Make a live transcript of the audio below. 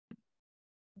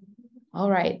All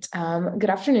right. Good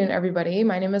afternoon, everybody.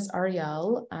 My name is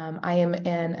Ariel. I am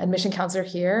an admission counselor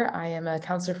here. I am a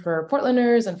counselor for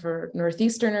Portlanders and for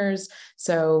Northeasterners.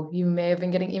 So you may have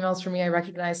been getting emails from me. I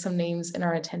recognize some names in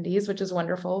our attendees, which is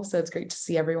wonderful. So it's great to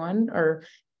see everyone or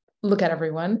look at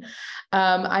everyone.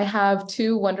 I have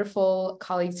two wonderful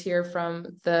colleagues here from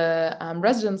the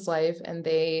residence life, and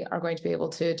they are going to be able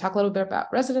to talk a little bit about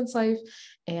residence life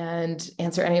and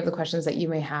answer any of the questions that you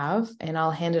may have. And I'll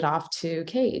hand it off to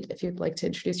Kade if you'd like to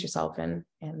introduce yourself and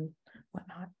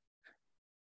whatnot.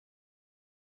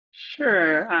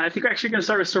 Sure. I think we're actually going to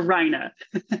start with Sarahina.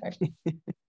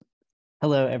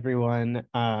 Hello, everyone.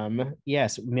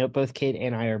 Yes, both Kade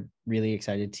and I are really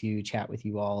excited to chat with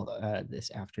you all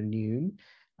this afternoon.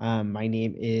 My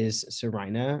name is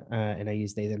Sarahina, and I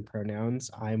use they, them pronouns.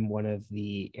 I'm one of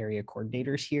the area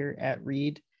coordinators here at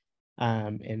Reed.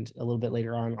 And a little bit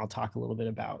later on, I'll talk a little bit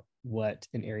about what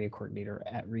an area coordinator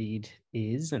at Reed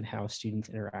is and how students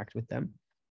interact with them.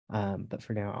 But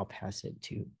for now, I'll pass it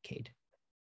to Kade.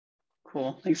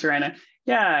 Cool. Thanks, Sarahina.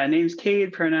 Yeah, name's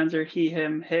Kade. Pronouns are he,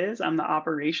 him, his. I'm the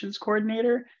operations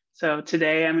coordinator. So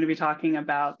today I'm going to be talking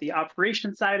about the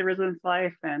operations side of residence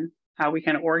life and how we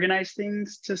kind of organize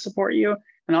things to support you,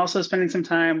 and also spending some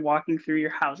time walking through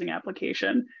your housing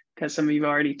application, because some of you have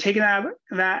already taken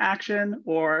that action,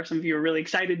 or some of you are really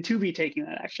excited to be taking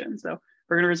that action. So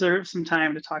we're going to reserve some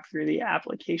time to talk through the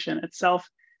application itself,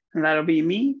 and that'll be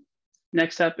me.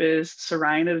 Next up is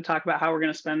Sarahina to talk about how we're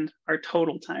going to spend our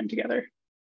total time together.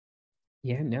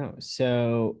 Yeah, no.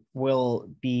 So we'll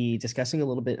be discussing a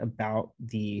little bit about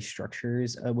the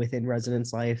structures within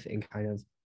residence life and kind of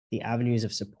the avenues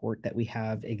of support that we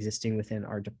have existing within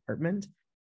our department.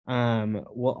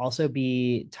 We'll also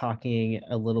be talking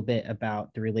a little bit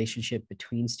about the relationship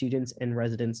between students and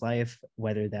residence life,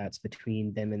 whether that's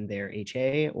between them and their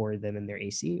HA or them and their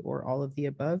AC or all of the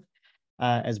above.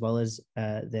 As well as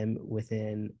them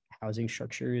within housing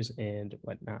structures and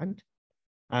whatnot.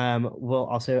 We'll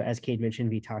also, as Kade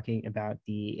mentioned, be talking about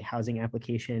the housing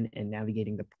application and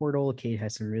navigating the portal. Kade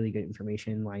has some really good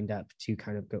information lined up to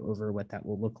kind of go over what that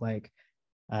will look like,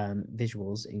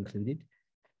 visuals included.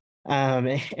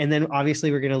 And then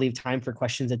obviously we're going to leave time for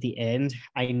questions at the end.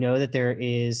 I know that there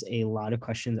is a lot of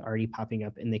questions already popping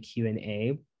up in the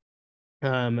Q&A.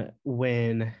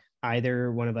 When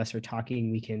either one of us are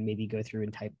talking, we can maybe go through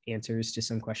and type answers to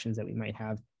some questions that we might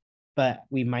have, but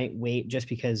we might wait just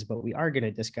because what we are going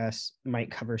to discuss might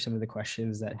cover some of the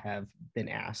questions that have been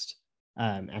asked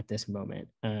at this moment.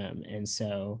 And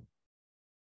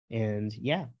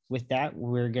yeah, with that,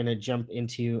 we're going to jump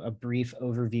into a brief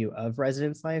overview of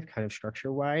residence life, kind of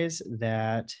structure wise,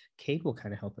 that Kade will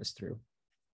kind of help us through.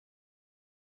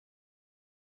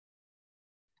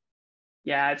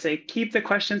 Yeah, I'd say keep the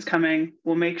questions coming.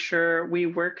 We'll make sure we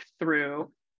work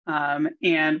through,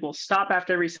 and we'll stop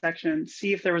after every section,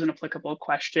 see if there was an applicable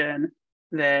question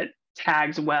that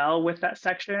tags well with that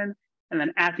section. And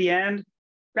then at the end,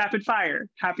 rapid fire.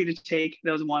 Happy to take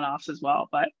those one-offs as well,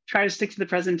 but try to stick to the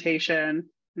presentation.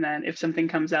 And then if something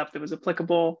comes up that was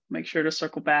applicable, make sure to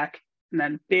circle back, and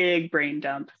then big brain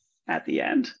dump at the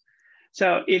end.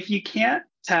 So if you can't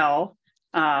tell,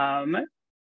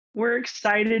 we're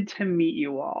excited to meet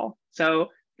you all. So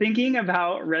thinking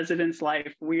about residence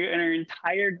life, we're an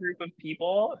entire group of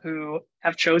people who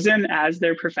have chosen as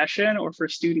their profession, or for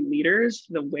student leaders,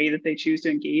 the way that they choose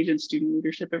to engage in student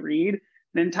leadership at Reed,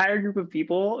 an entire group of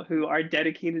people who are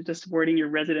dedicated to supporting your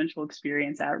residential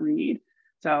experience at Reed.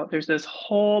 So there's this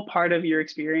whole part of your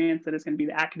experience that is going to be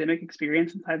the academic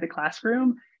experience inside the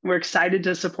classroom. We're excited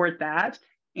to support that.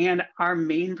 And our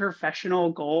main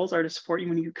professional goals are to support you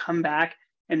when you come back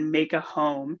and make a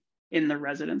home in the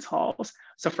residence halls.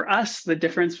 So for us, the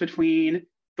difference between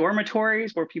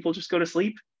dormitories where people just go to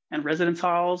sleep and residence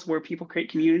halls where people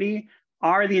create community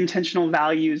are the intentional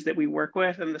values that we work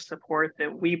with and the support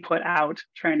that we put out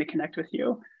trying to connect with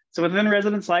you. So within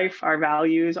residence life, our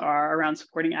values are around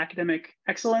supporting academic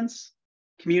excellence,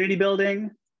 community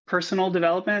building, personal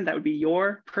development. That would be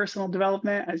your personal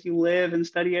development as you live and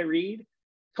study at Reed.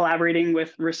 Collaborating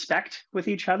with respect with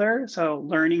each other. So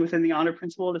learning within the honor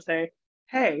principle to say,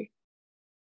 hey,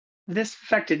 this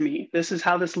affected me. This is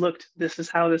how this looked. This is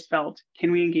how this felt. Can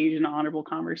we engage in an honorable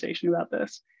conversation about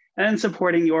this? And then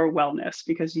supporting your wellness,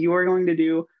 because you are going to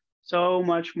do so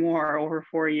much more over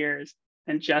 4 years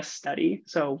than just study.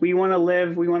 So we want to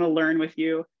live, we want to learn with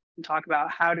you and talk about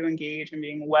how to engage in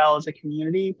being well as a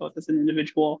community, both as an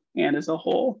individual and as a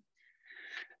whole.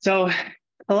 So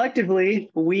collectively,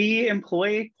 we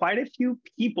employ quite a few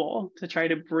people to try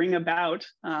to bring about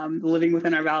living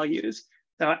within our values.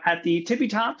 So at the tippy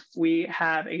top, we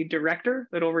have a director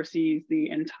that oversees the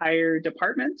entire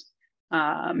department.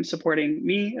 supporting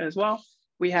me as well.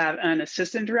 We have an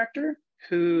assistant director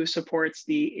who supports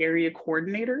the area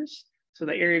coordinators. So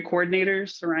the area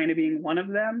coordinators, Sarahina being one of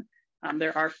them,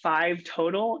 there are 5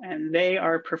 total, and they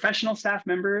are professional staff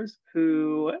members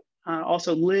who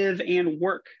also live and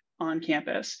work on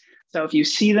campus. So if you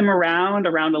see them around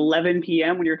 11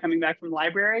 p.m. when you're coming back from the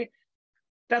library,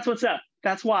 that's what's up.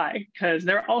 That's why, because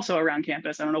they're also around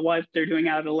campus. I don't know what they're doing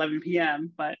out at 11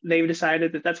 p.m., but they've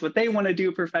decided that that's what they want to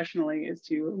do professionally, is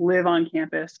to live on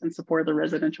campus and support the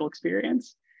residential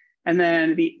experience. And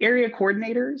then the area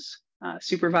coordinators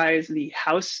supervise the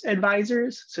house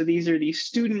advisors. So these are the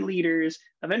student leaders,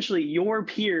 eventually your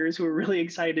peers who are really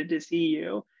excited to see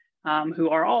you, who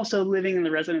are also living in the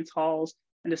residence halls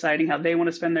and deciding how they want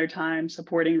to spend their time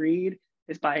supporting Reed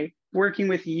is by working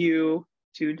with you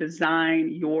to design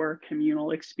your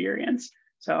communal experience.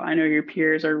 So I know your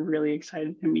peers are really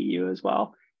excited to meet you as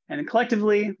well. And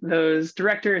collectively, those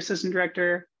director, assistant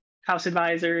director, house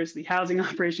advisors, the housing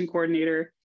operation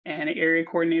coordinator, and area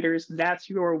coordinators, that's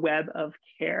your web of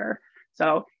care.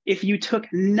 So if you took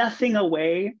nothing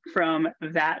away from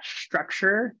that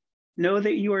structure, know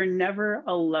that you are never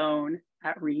alone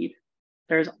at Reed.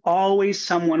 There's always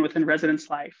someone within residence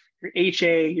life, your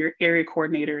HA, your area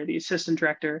coordinator, the assistant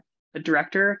director, the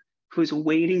director, who's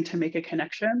waiting to make a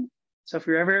connection. So if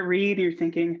you're ever at Reed and you're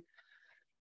thinking,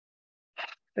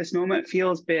 this moment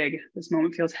feels big, this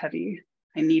moment feels heavy,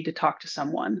 I need to talk to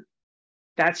someone,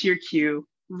 that's your cue.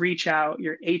 Reach out.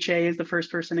 Your HA is the first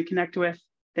person to connect with,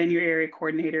 then your area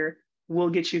coordinator will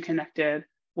get you connected.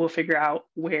 We'll figure out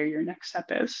where your next step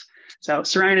is. So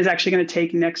Sarahina is actually going to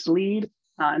take next lead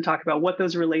and talk about what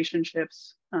those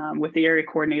relationships with the area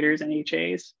coordinators and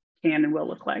HAs can and will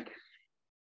look like.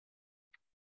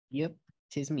 Yep,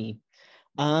 tis me.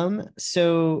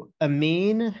 So a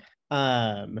main,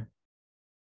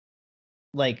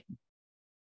 like,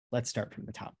 let's start from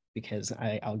the top because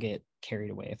I'll get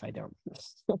carried away if I don't.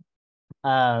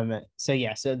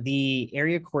 So the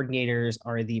area coordinators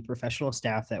are the professional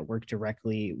staff that work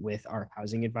directly with our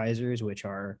housing advisors, which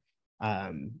are,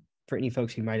 for any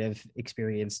folks who might have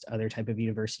experienced other type of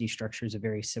university structures, a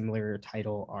very similar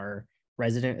title are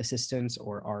resident assistants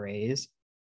or RAs.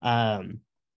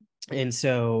 And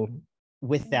so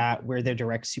with that, we're their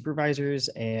direct supervisors,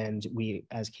 and we,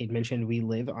 as Kade mentioned, we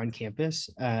live on campus.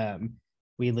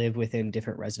 We live within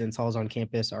different residence halls on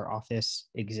campus. Our office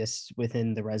exists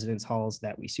within the residence halls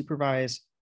that we supervise.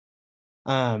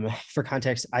 For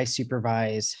context, I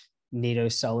supervise Nato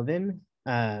Sullivan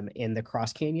and the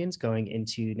Cross Canyons going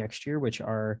into next year, which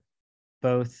are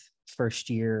both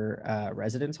first year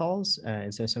residence halls.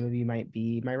 And so some of you might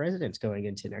be my residents going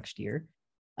into next year.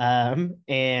 With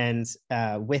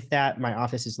that, my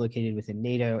office is located within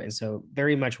NATO. And so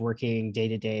very much working day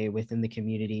to day within the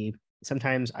community.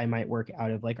 Sometimes I might work out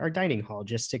of like our dining hall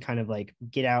just to kind of like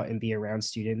get out and be around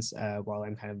students while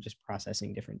I'm kind of just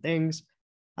processing different things.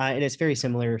 And it's very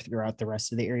similar throughout the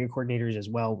rest of the area coordinators as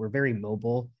well. We're very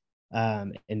mobile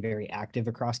and very active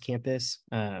across campus.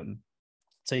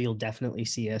 So you'll definitely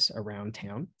see us around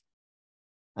town.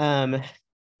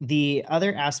 The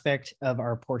other aspect of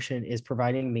our portion is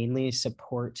providing mainly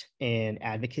support and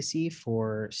advocacy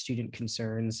for student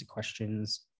concerns,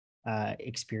 questions,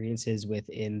 experiences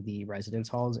within the residence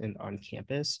halls and on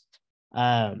campus.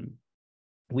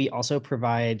 We also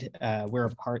provide, we're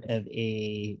a part of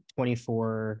a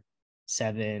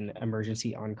 24/7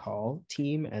 emergency on-call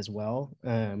team as well,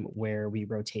 where we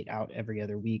rotate out every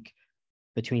other week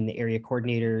between the area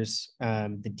coordinators,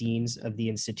 the deans of the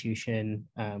institution.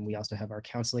 We also have our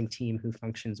counseling team who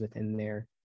functions within there.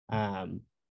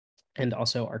 And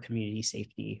also our community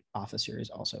safety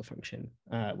officers also function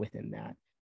within that.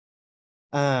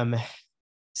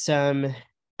 Some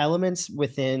elements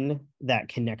within that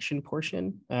connection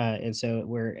portion. And so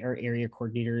where our area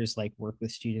coordinators like work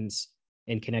with students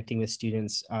and connecting with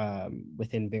students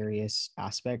within various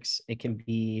aspects. It can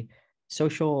be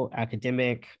social,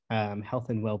 academic, health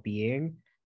and well-being.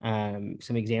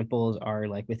 Some examples are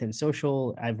like within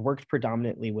social, I've worked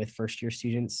predominantly with first year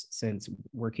students since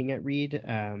working at Reed,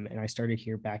 and I started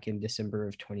here back in December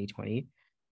of 2020.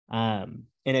 And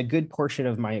a good portion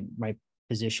of my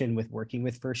position with working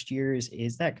with first years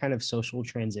is that kind of social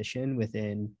transition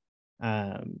within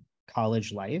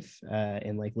college life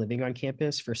and like living on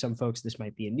campus. For some folks, this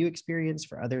might be a new experience.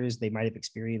 For others, they might have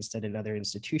experienced at another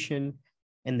institution.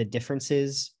 And the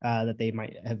differences that they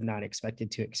might have not expected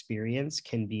to experience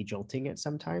can be jolting at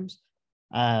sometimes.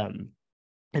 And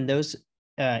those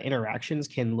interactions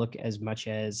can look as much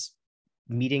as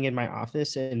meeting in my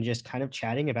office and just kind of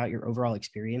chatting about your overall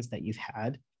experience that you've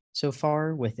had so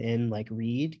far within like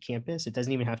Reed campus. It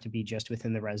doesn't even have to be just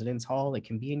within the residence hall. It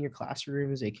can be in your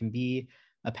classrooms. It can be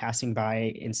a passing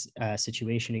by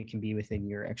situation. It can be within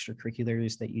your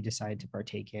extracurriculars that you decide to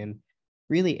partake in,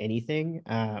 really anything.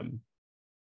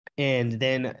 And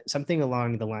then something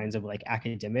along the lines of like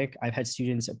academic, I've had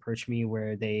students approach me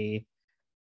where they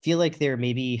feel like they're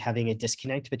maybe having a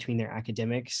disconnect between their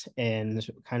academics and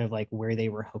kind of like where they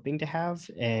were hoping to have.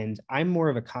 And I'm more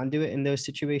of a conduit in those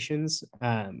situations,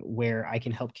 where I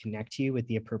can help connect you with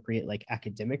the appropriate like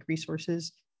academic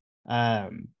resources,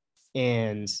 um,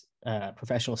 and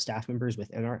professional staff members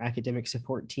within our academic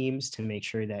support teams to make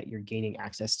sure that you're gaining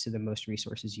access to the most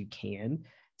resources you can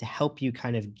to help you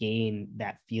kind of gain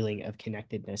that feeling of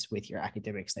connectedness with your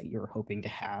academics that you're hoping to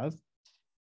have.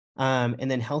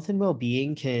 And then health and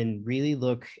well-being can really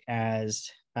look as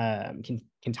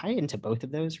can tie into both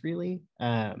of those really,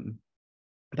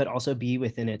 but also be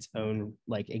within its own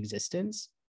like existence,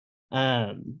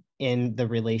 in the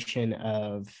relation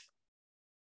of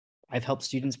I've helped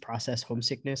students process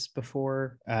homesickness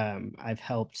before. I've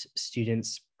helped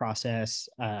students process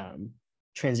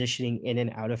transitioning in and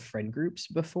out of friend groups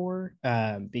before,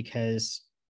 because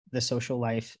the social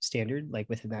life standard, like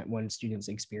within that one student's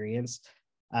experience,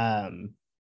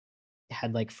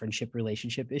 had like friendship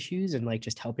relationship issues, and like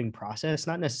just helping process,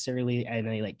 not necessarily in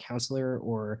a like counselor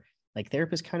or like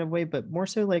therapist kind of way, but more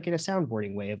so like in a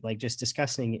soundboarding way of like just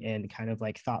discussing and kind of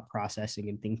like thought processing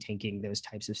and think tanking those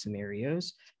types of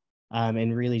scenarios,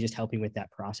 and really just helping with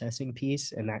that processing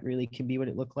piece. And that really can be what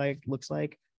it looks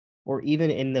like, or even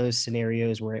in those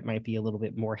scenarios where it might be a little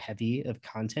bit more heavy of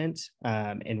content,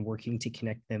 and working to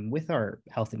connect them with our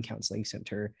health and counseling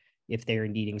center if they're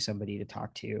needing somebody to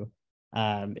talk to.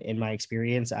 In my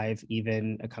experience, I've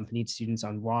even accompanied students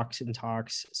on walks and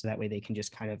talks so that way they can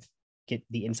just kind of get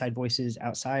the inside voices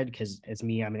outside, because as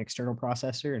me, I'm an external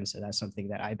processor, and so that's something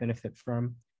that I benefit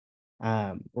from.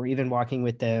 Or even walking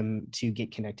with them to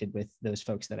get connected with those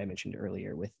folks that I mentioned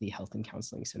earlier with the Health and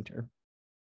Counseling Center.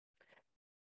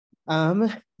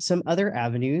 Some other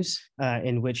avenues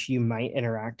in which you might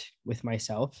interact with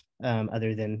myself,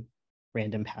 other than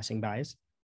random passing bys,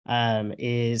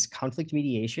 is conflict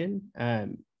mediation.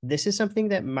 This is something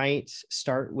that might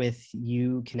start with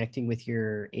you connecting with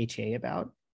your HA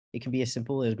about. It can be as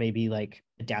simple as maybe like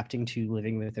adapting to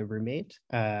living with a roommate,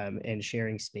 and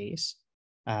sharing space.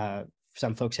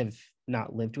 Some folks have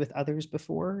not lived with others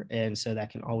before, and so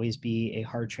that can always be a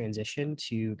hard transition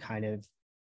to kind of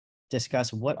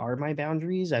discuss what are my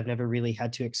boundaries. I've never really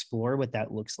had to explore what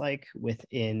that looks like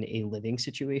within a living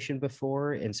situation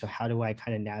before, and so how do I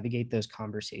kind of navigate those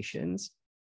conversations?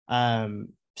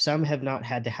 Some have not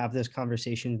had to have those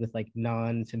conversations with like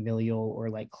non-familial or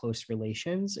like close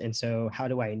relations, and so how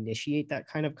do I initiate that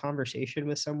kind of conversation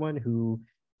with someone who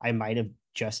I might have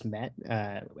just met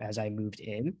as I moved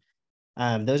in?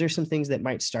 Those are some things that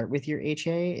might start with your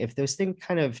HA. If those things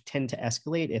kind of tend to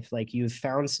escalate, if like you've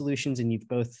found solutions and you've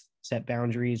both set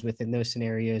boundaries within those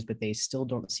scenarios, but they still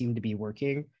don't seem to be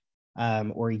working,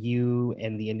 or you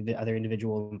and the other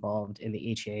individual involved in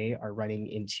the HA are running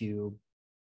into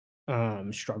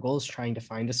struggles trying to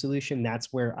find a solution,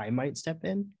 that's where I might step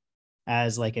in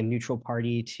as like a neutral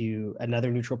party to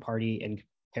another neutral party and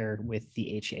pair with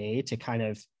the HA to kind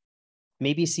of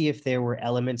maybe see if there were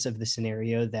elements of the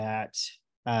scenario that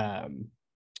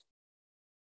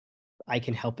I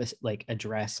can help us like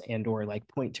address and or like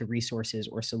point to resources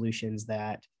or solutions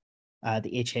that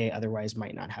the HA otherwise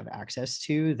might not have access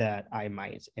to that I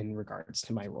might in regards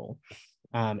to my role,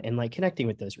 and like connecting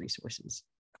with those resources.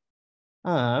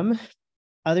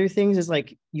 Other things is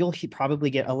like you'll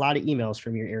probably get a lot of emails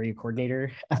from your area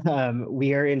coordinator.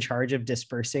 We are in charge of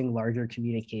dispersing larger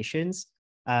communications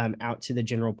out to the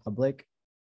general public.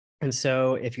 And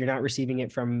so if you're not receiving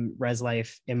it from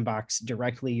ResLife inbox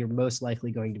directly, you're most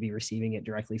likely going to be receiving it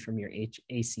directly from your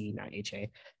AC, not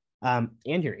HA,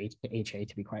 and your HA,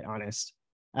 to be quite honest.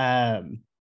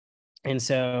 And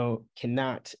so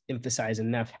cannot emphasize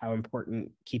enough how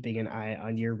important keeping an eye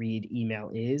on your Reed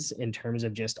email is in terms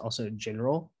of just also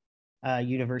general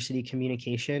university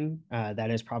communication. That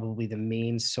is probably the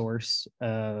main source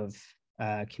of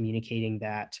communicating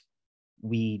that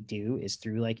we do is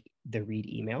through like the Reed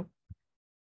email.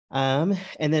 And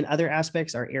then other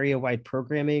aspects are area-wide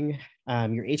programming.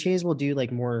 Your HAs will do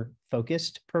like more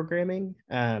focused programming,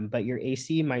 but your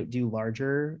AC might do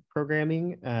larger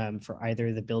programming for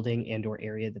either the building and or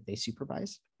area that they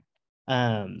supervise.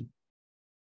 And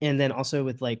then also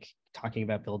with like talking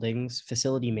about buildings,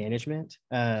 facility management.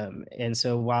 And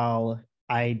so while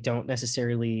I don't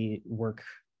necessarily work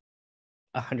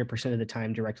 100% of the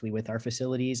time directly with our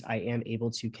facilities, I am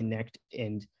able to connect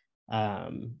and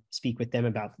speak with them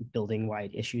about building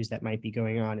wide issues that might be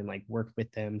going on and like work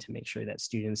with them to make sure that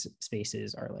students'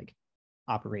 spaces are like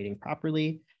operating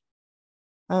properly.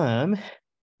 And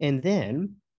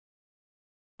then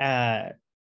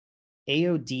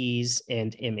AODs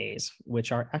and MAs,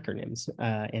 which are acronyms,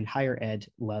 and higher ed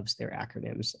loves their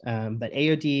acronyms. But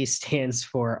AOD stands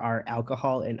for our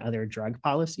alcohol and other drug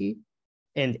policy,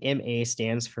 and MA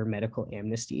stands for medical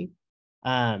amnesty.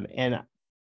 And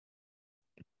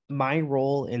my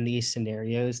role in these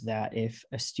scenarios, that if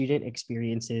a student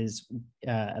experiences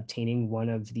obtaining one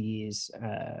of these,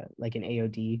 like an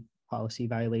AOD policy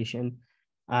violation,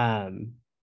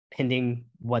 pending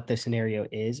what the scenario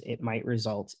is, it might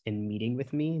result in meeting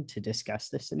with me to discuss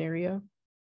the scenario.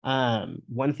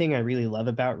 One thing I really love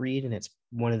about Reed, and it's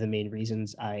one of the main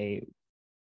reasons I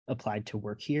applied to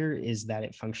work here, is that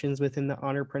it functions within the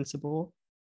honor principle.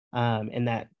 And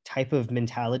that type of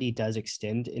mentality does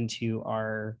extend into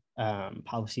our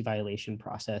policy violation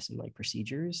process and like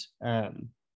procedures. And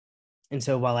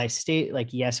so while I state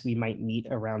like, yes, we might meet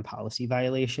around policy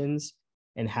violations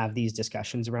and have these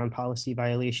discussions around policy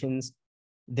violations,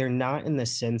 they're not in the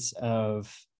sense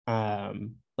of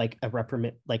like a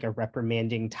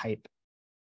reprimanding type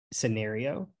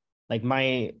scenario. Like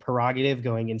my prerogative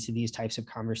going into these types of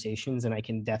conversations, and I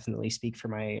can definitely speak for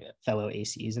my fellow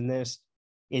ACs in this,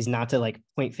 is not to like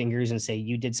point fingers and say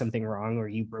you did something wrong or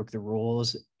you broke the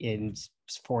rules, and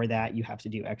for that you have to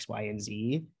do X, Y, and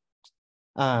Z.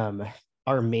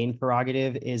 Our main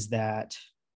prerogative is that,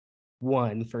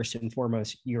 one, first and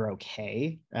foremost, you're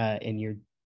okay, and you're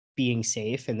being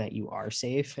safe, and that you are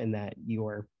safe, and that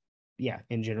you're,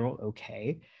 in general,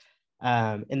 okay.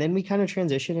 And then we kind of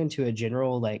transition into a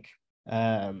general like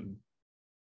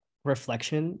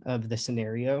reflection of the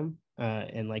scenario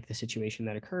and like the situation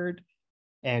that occurred,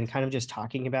 and kind of just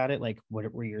talking about it, like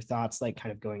what were your thoughts like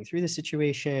kind of going through the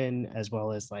situation, as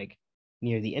well as like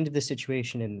near the end of the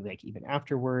situation and like even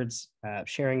afterwards,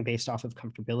 sharing based off of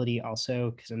comfortability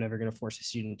also, because I'm never going to force a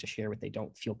student to share what they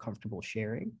don't feel comfortable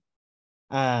sharing.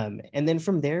 And then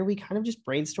from there, we kind of just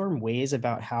brainstorm ways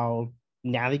about how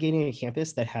navigating a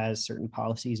campus that has certain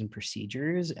policies and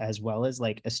procedures, as well as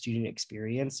like a student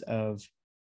experience of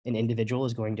an individual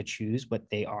is going to choose what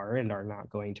they are and are not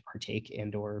going to partake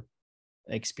and or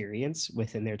experience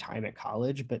within their time at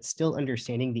college, but still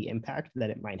understanding the impact that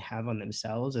it might have on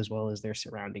themselves as well as their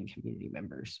surrounding community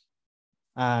members.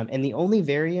 And the only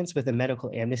variance with a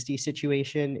medical amnesty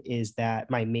situation is that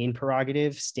my main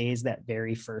prerogative stays that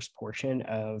very first portion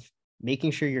of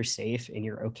making sure you're safe and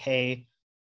you're okay,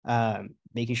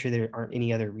 making sure there aren't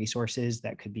any other resources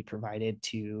that could be provided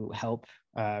to help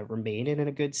remain in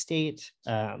a good state,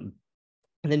 and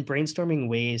then brainstorming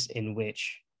ways in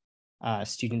which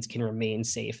students can remain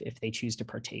safe if they choose to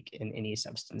partake in any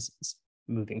substances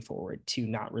moving forward, to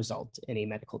not result in a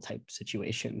medical type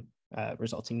situation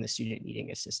resulting in the student needing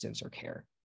assistance or care.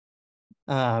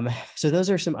 So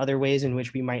those are some other ways in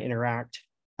which we might interact.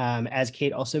 As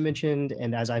Kate also mentioned,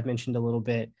 and as I've mentioned a little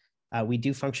bit, we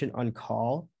do function on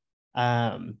call.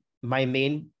 The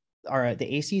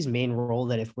AC's main role,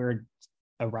 that if we're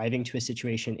arriving to a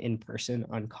situation in person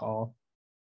on call,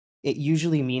 it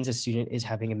usually means a student is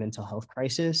having a mental health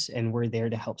crisis, and we're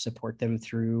there to help support them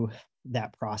through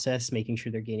that process, making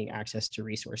sure they're gaining access to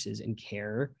resources and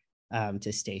care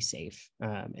to stay safe.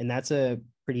 And that's a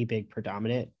pretty big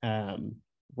predominant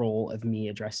role of me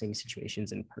addressing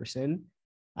situations in person.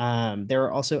 There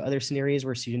are also other scenarios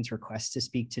where students request to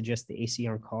speak to just the AC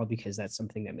on call, because that's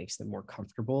something that makes them more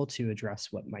comfortable to address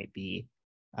what might be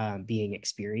being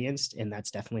experienced. And that's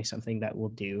definitely something that we'll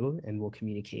do, and we'll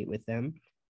communicate with them.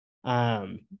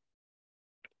 And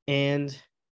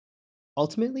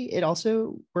ultimately,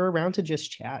 we're around to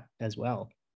just chat as well.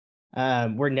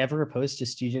 We're never opposed to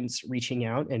students reaching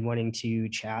out and wanting to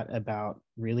chat about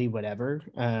really whatever,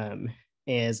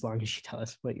 as long as you tell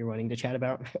us what you're wanting to chat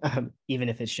about, even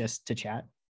if it's just to chat.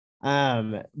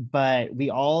 But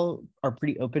we all are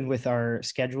pretty open with our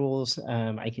schedules.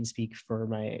 I can speak for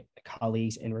my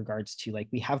colleagues in regards to, like,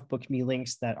 we have book me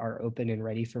links that are open and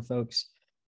ready for folks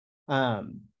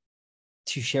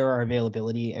to share our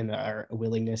availability and our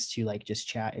willingness to like just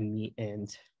chat and meet and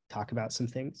talk about some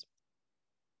things.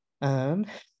 And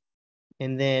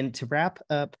then to wrap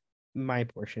up my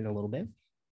portion a little bit,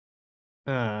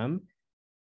 kind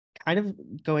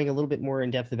of going a little bit more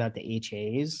in depth about the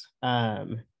HAs.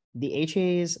 The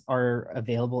HAs are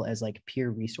available as like peer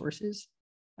resources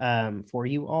for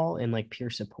you all, and like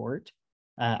peer support.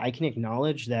 I can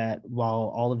acknowledge that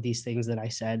while all of these things that I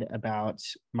said about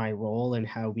my role and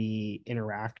how we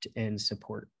interact and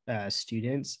support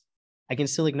students, I can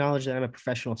still acknowledge that I'm a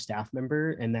professional staff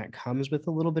member, and that comes with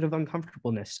a little bit of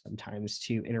uncomfortableness sometimes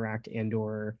to interact and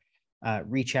or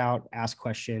reach out, ask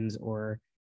questions, or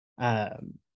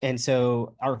and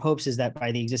so our hopes is that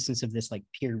by the existence of this like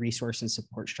peer resource and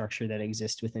support structure that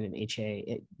exists within an HA,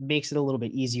 it makes it a little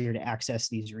bit easier to access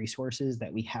these resources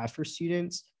that we have for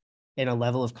students in a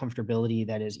level of comfortability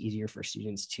that is easier for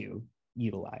students to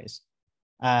utilize.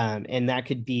 And that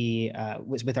could be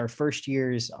with our first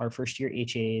year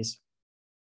HAs,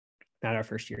 not our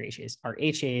first year HAs, our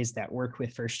HAs that work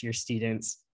with first year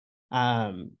students.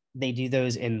 They do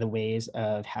those in the ways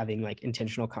of having like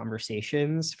intentional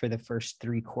conversations for the first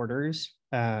 3 quarters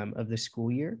of the school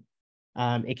year.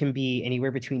 It can be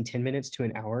anywhere between 10 minutes to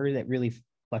an hour. That really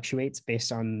fluctuates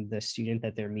based on the student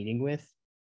that they're meeting with.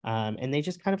 And they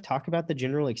just kind of talk about the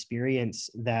general experience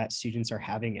that students are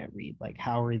having at Reed. Like,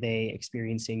 how are they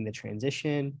experiencing the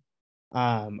transition?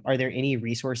 Are there any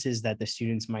resources that the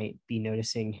students might be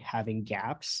noticing having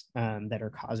gaps that are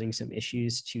causing some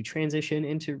issues to transition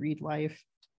into Reed life?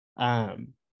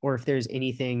 Or if there's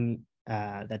anything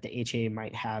that the HA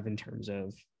might have in terms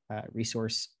of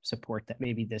resource support that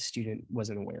maybe the student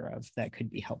wasn't aware of that could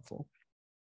be helpful.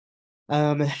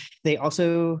 They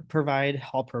also provide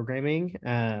hall programming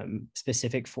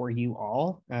specific for you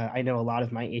all. I know a lot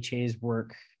of my HAs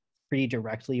work pretty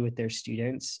directly with their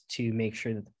students to make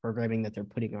sure that the programming that they're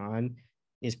putting on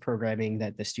is programming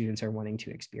that the students are wanting to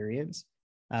experience.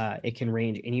 It can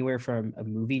range anywhere from a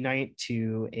movie night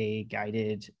to a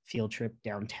guided field trip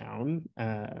downtown,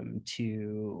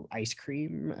 to ice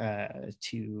cream,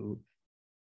 to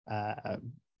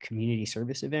community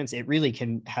service events. It really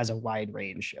has a wide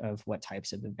range of what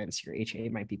types of events your HA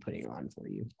might be putting on for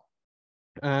you.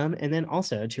 And then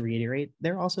also, to reiterate,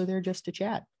 they're also there just to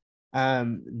chat.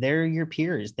 They're your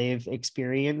peers. They've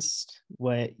experienced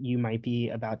what you might be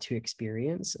about to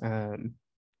experience.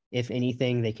 If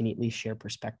anything, they can at least share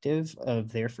perspective of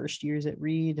their first years at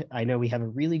Reed. I know we have a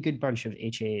really good bunch of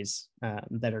HAs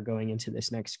that are going into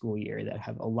this next school year that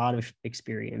have a lot of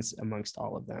experience amongst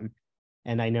all of them.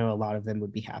 And I know a lot of them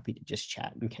would be happy to just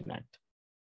chat and connect.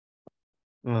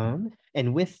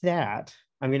 And with that,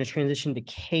 I'm going to transition to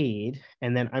Kade,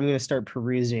 and then I'm going to start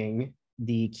perusing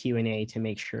the Q&A to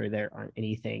make sure there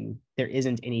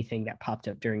isn't anything that popped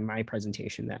up during my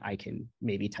presentation that I can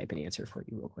maybe type an answer for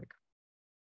you real quick.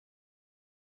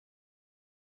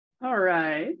 All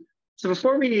right. So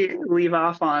before we leave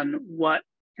off on what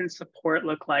can support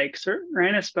look like,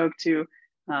 Sarahina spoke to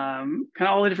kind of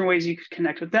all the different ways you could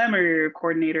connect with them or your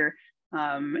coordinator,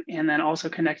 and then also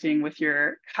connecting with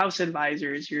your house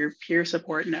advisors, your peer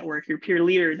support network, your peer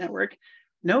leader network.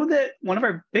 Know that one of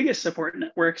our biggest support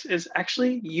networks is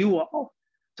actually you all.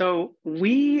 So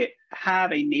we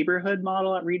have a neighborhood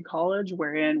model at Reed College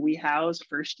wherein we house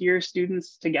first year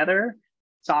students together,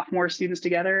 sophomore students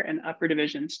together, and upper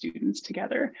division students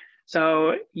together.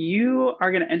 So you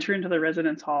are going to enter into the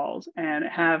residence halls and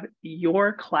have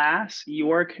your class,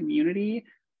 your community,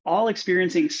 all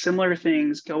experiencing similar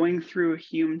things, going through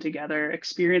Hume together,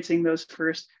 experiencing those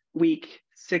first week,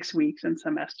 6 weeks, and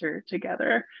semester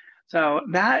together. So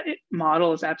that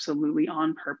model is absolutely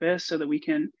on purpose so that we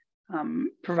can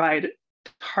provide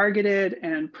targeted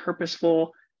and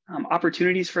purposeful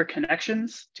opportunities for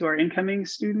connections to our incoming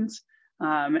students,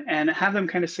 and have them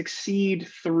kind of succeed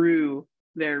through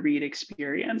their Reed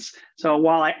experience. So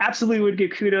while I absolutely would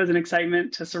give kudos and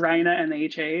excitement to Sarahina and the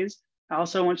HAs, I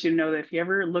also want you to know that if you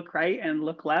ever look right and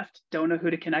look left, don't know who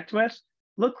to connect with,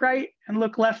 look right and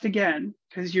look left again,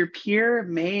 because your peer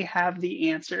may have the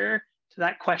answer to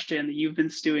that question that you've been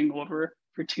stewing over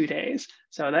for 2 days.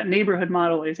 So that neighborhood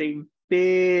model is a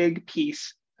big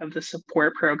piece of the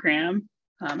support program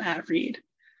at Reed.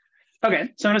 Okay,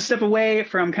 so I'm going to step away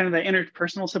from kind of the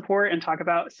interpersonal support and talk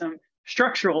about some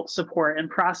structural support and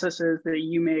processes that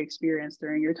you may experience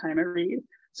during your time at Reed.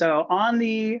 So on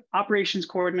the operations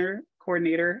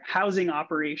coordinator, housing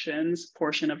operations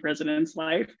portion of residence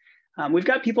life, we've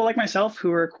got people like myself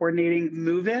who are coordinating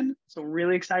move-in. So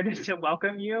really excited to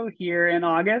welcome you here in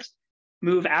August.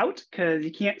 Move out, because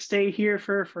you can't stay here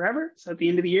for forever. So at the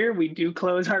end of the year, we do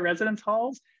close our residence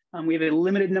halls. We have a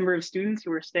limited number of students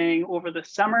who are staying over the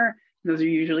summer. Those are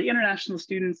usually international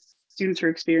students who are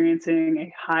experiencing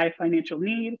a high financial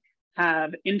need,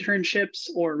 have internships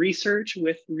or research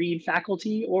with Reed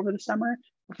faculty over the summer.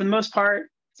 But for the most part,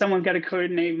 someone's got to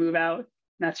coordinate move out, and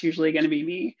that's usually going to be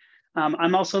me.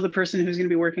 I'm also the person who's going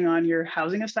to be working on your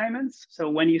housing assignments. So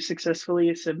when you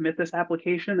successfully submit this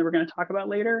application that we're going to talk about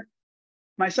later,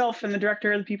 myself and the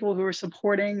director are the people who are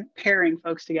supporting pairing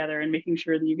folks together and making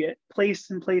sure that you get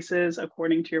placed in places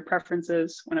according to your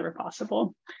preferences whenever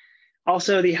possible.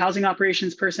 Also, the housing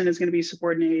operations person is going to be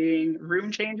subordinating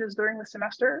room changes during the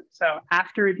semester. So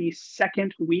after the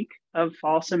second week of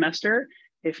fall semester,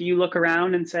 if you look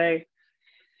around and say,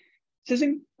 this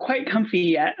isn't quite comfy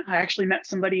yet. I actually met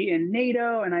somebody in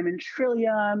NATO and I'm in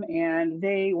Trillium and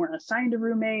they weren't assigned a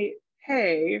roommate.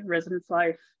 Hey, residence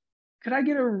life, could I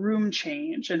get a room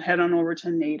change and head on over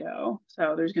to NATO?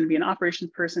 So there's going to be an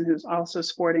operations person who's also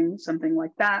supporting something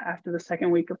like that after the second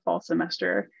week of fall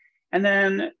semester. And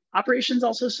then operations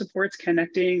also supports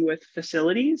connecting with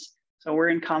facilities. So we're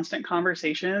in constant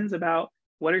conversations about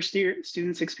what are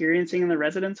students experiencing in the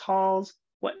residence halls,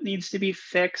 what needs to be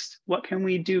fixed, what can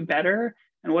we do better,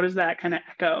 and what does that kind of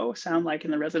echo sound like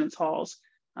in the residence halls,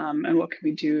 and what can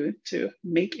we do to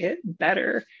make it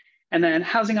better. And then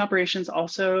housing operations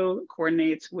also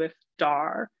coordinates with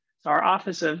DAR, so our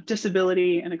Office of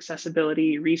Disability and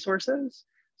Accessibility Resources.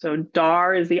 So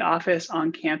DAR is the office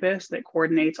on campus that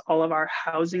coordinates all of our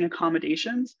housing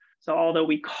accommodations. So although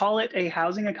we call it a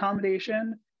housing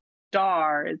accommodation,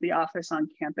 DAR is the office on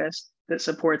campus that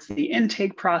supports the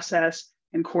intake process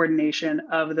and coordination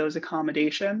of those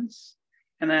accommodations.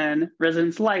 And then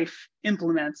Residence Life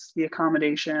implements the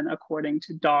accommodation according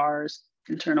to DAR's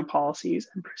internal policies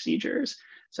and procedures.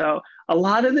 So a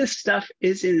lot of this stuff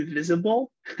is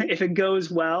invisible. If it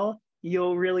goes well,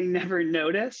 you'll really never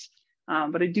notice.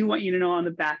 But I do want you to know on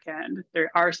the back end,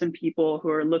 there are some people who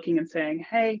are looking and saying,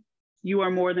 hey, you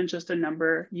are more than just a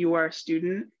number, you are a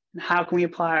student. And how can we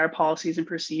apply our policies and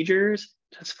procedures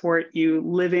to support you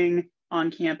living on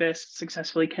campus,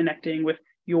 successfully connecting with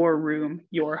your room,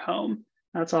 your home?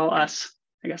 That's all us,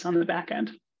 I guess, on the back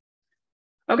end.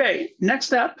 Okay,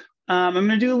 next up, I'm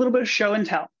gonna do a little bit of show and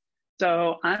tell.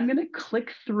 So I'm gonna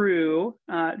click through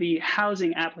the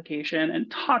housing application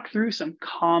and talk through some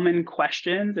common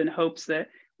questions in hopes that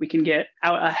we can get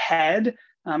out ahead.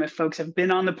 If folks have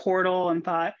been on the portal and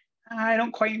thought, I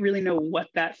don't quite really know what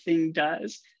that thing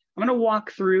does. I'm gonna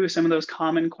walk through some of those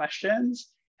common questions,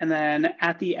 and then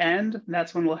at the end,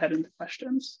 that's when we'll head into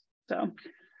questions. So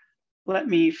let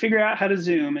me figure out how to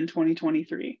Zoom in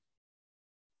 2023.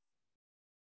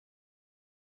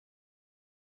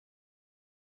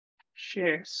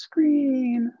 Share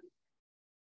screen.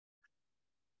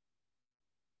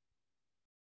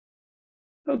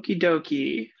 Okie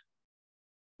dokie,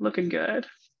 looking good.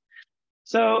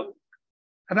 So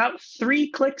about 3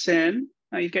 clicks in,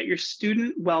 you've got your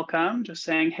student welcome, just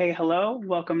saying, hey, hello,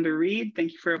 welcome to Reed,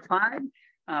 thank you for applying.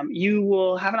 You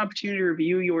will have an opportunity to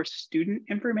review your student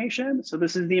information. So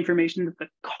this is the information that the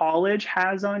college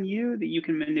has on you that you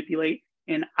can manipulate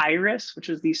in Iris, which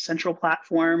is the central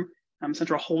platform,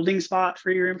 central holding spot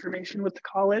for your information with the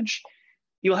college.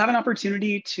 You'll have an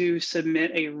opportunity to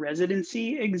submit a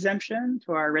residency exemption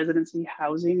to our residency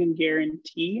housing and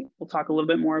guarantee. We'll talk a little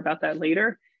bit more about that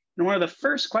later. And one of the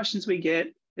first questions we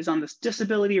get is on this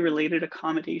disability related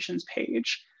accommodations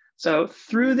page. So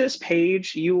through this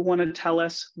page, you want to tell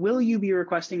us, will you be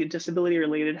requesting a disability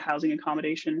related housing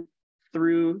accommodation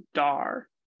through DAR?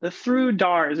 The through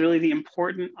DAR is really the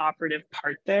important operative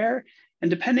part there. And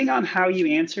depending on how you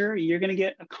answer, you're going to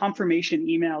get a confirmation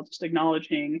email just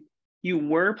acknowledging you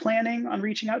were planning on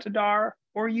reaching out to DAR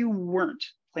or you weren't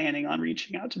planning on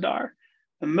reaching out to DAR.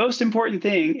 The most important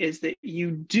thing is that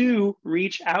you do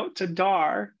reach out to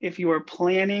DAR if you are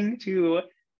planning to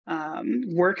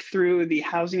work through the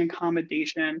housing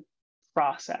accommodation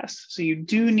process. So you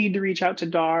do need to reach out to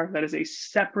DAR. That is a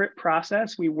separate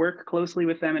process. We work closely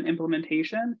with them in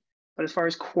implementation, but as far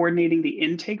as coordinating the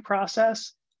intake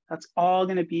process, that's all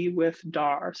going to be with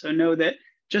DAR. So know that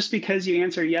just because you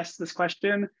answer yes to this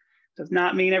question does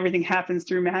not mean everything happens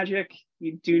through magic.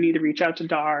 You do need to reach out to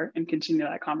DAR and continue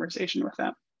that conversation with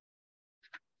them.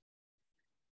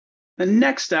 The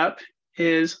next up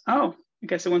is, oh, I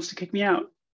guess it wants to kick me out.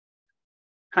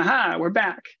 Haha, we're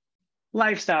back.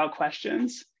 Lifestyle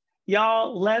questions.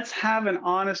 Y'all, let's have an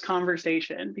honest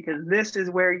conversation because this is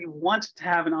where you want to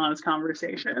have an honest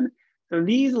conversation. So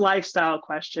these lifestyle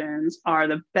questions are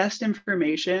the best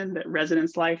information that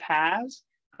Residence Life has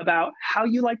about how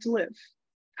you like to live,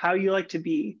 how you like to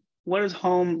be, what does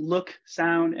home look,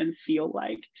 sound, and feel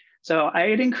like. So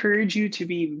I'd encourage you to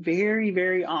be very,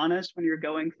 very honest when you're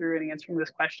going through and answering this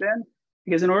question,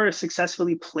 because in order to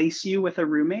successfully place you with a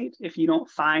roommate, if you don't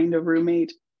find a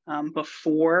roommate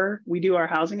before we do our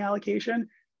housing allocation,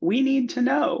 we need to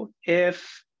know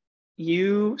if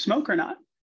you smoke or not,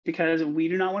 because we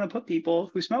do not want to put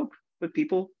people who smoke with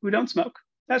people who don't smoke.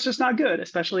 That's just not good,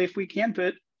 especially if we can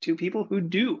put 2 people who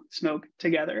do smoke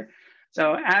together.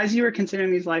 So as you are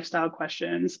considering these lifestyle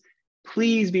questions,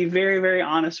 please be very, very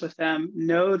honest with them.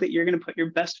 Know that you're going to put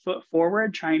your best foot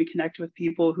forward trying to connect with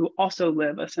people who also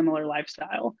live a similar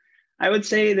lifestyle. I would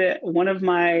say that one of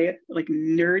my like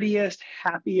nerdiest,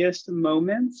 happiest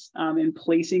moments in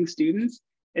placing students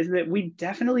is that we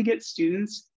definitely get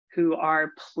students who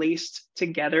are placed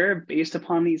together based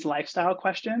upon these lifestyle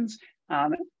questions.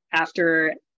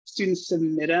 After students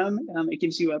submit them, it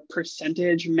gives you a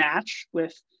percentage match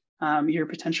with your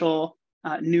potential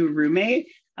new roommate.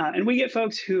 And we get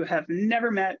folks who have never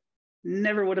met,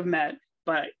 never would have met,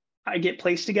 but I get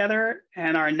placed together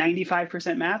and are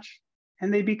 95% match,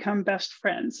 and they become best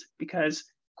friends because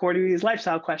according to these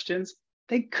lifestyle questions,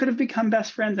 they could have become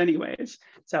best friends anyways.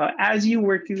 So as you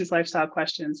work through these lifestyle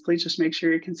questions, please just make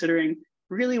sure you're considering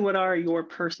really what are your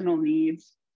personal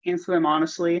needs, answer them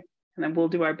honestly, and then we'll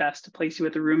do our best to place you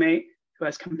with a roommate who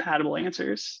has compatible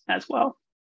answers as well.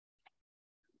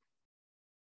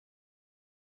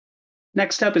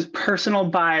 Next up is personal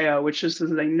bio, which is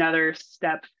another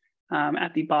step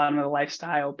at the bottom of the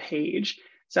lifestyle page.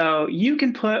 So you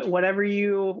can put whatever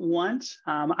you want.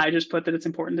 I just put that it's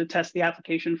important to test the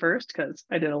application first because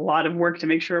I did a lot of work to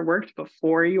make sure it worked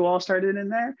before you all started in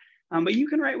there. But you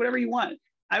can write whatever you want.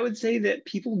 I would say that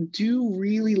people do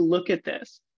really look at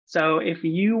this. So if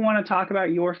you want to talk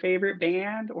about your favorite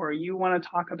band or you want to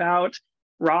talk about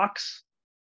rocks,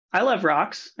 I love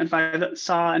rocks. And if I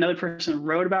saw another person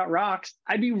wrote about rocks,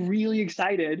 I'd be really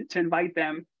excited to invite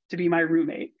them to be my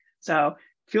roommate. So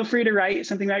feel free to write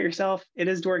something about yourself. It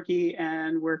is dorky,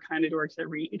 and we're kind of dorks that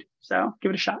read. So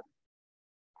give it a shot.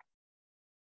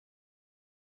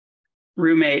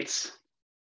 Roommates.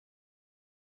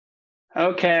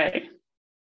 Okay,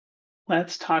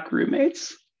 let's talk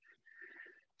roommates.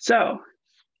 So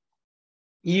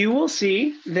you will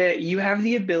see that you have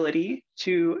the ability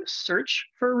to search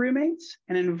for roommates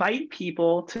and invite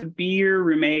people to be your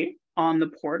roommate on the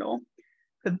portal.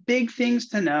 The big things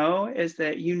to know is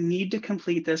that you need to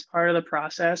complete this part of the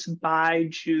process by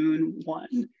June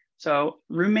 1. So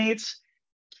roommates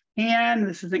can,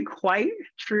 this isn't quite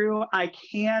true, I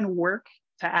can work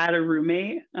to add a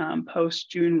roommate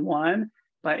post June 1,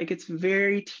 but it gets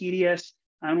very tedious.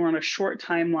 We're on a short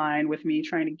timeline with me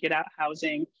trying to get out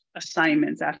housing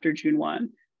assignments after June 1.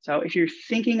 So if you're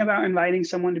thinking about inviting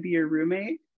someone to be your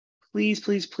roommate, please,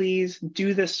 please, please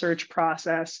do this search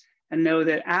process and know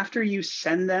that after you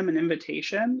send them an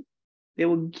invitation, they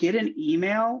will get an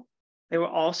email. They will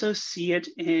also see it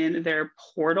in their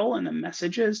portal in the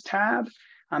messages tab.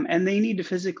 And they need to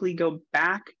physically go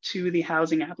back to the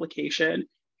housing application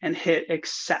and hit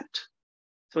accept.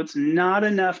 So it's not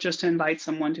enough just to invite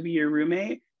someone to be your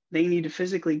roommate. They need to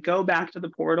physically go back to the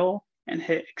portal and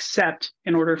hit accept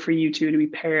in order for you two to be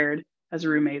paired as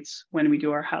roommates when we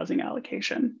do our housing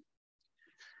allocation.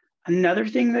 Another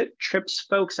thing that trips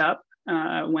folks up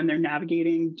when they're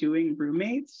navigating doing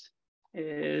roommates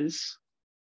is,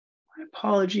 my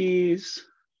apologies,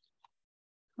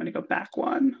 I'm gonna go back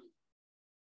one.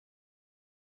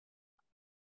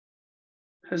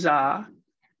 Huzzah.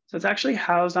 So it's actually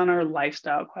housed on our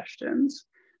lifestyle questions.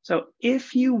 So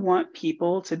if you want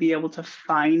people to be able to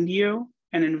find you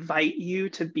and invite you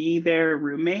to be their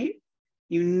roommate,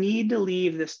 you need to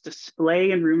leave this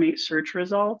display and roommate search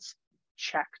results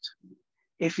checked.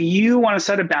 If you want to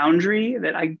set a boundary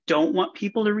that I don't want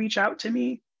people to reach out to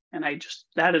me, and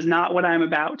that is not what I'm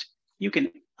about, you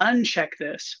can uncheck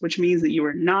this, which means that you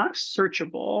are not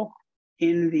searchable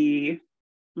in the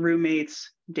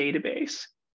roommates database.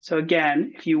 So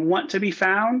again, if you want to be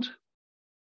found,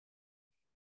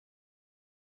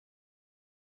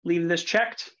 leave this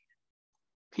checked.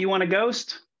 If you want to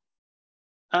ghost,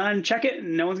 uncheck it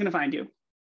and no one's going to find you.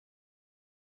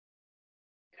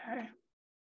 Okay.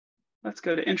 Let's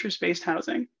go to interest-based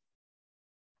housing.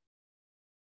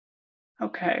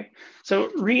 Okay,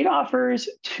 so Reed offers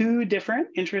two different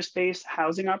interest-based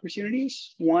housing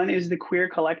opportunities. One is the queer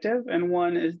collective and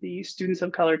one is the students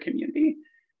of color community.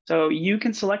 So you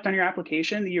can select on your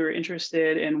application that you're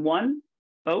interested in one,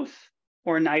 both,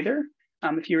 or neither.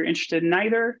 If you're interested in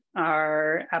neither,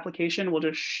 our application will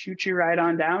just shoot you right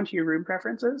on down to your room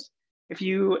preferences. If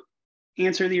you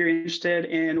answer that you're interested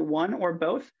in one or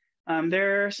both,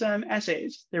 there are some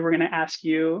essays that we're going to ask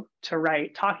you to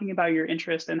write talking about your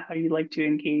interest and how you'd like to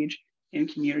engage in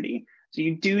community. So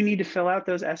you do need to fill out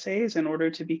those essays in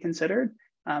order to be considered.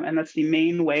 And that's the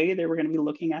main way that we're going to be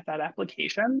looking at that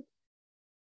application.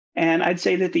 And I'd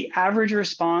say that the average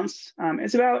response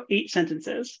is about 8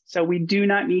 sentences. So we do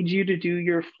not need you to do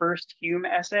your first Hume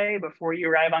essay before you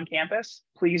arrive on campus.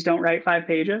 Please don't write 5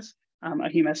 pages. A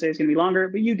Hume essay is going to be longer,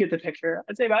 but you get the picture.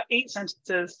 I'd say about 8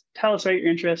 sentences. Tell us about your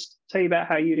interest, tell you about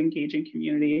how you'd engage in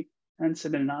community, and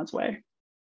submit an odds way.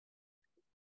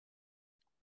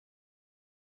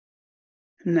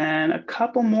 And then a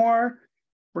couple more.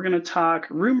 We're going to talk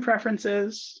room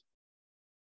preferences,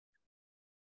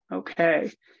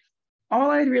 Okay.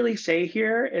 All I'd really say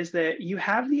here is that you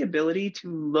have the ability to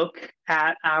look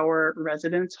at our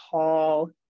residence hall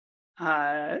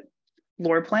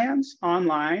floor plans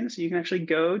online. So you can actually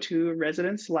go to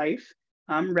Residence Life,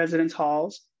 residence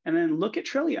halls, and then look at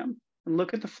Trillium and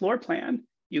look at the floor plan.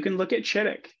 You can look at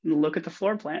Chittick and look at the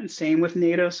floor plan. Same with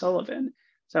Nato Sullivan.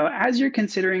 So as you're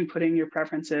considering putting your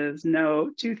preferences,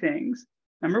 know two things.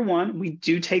 Number one, we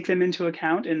do take them into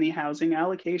account in the housing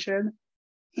allocation.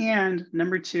 And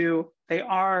number two, they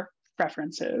are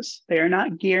preferences. They are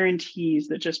not guarantees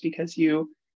that just because you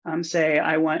say,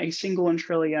 I want a single in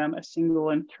Trillium, a single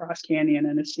in Cross Canyon,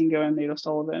 and a single in Nato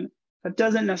Sullivan, that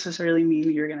doesn't necessarily mean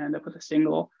that you're going to end up with a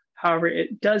single. However,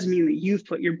 it does mean that you've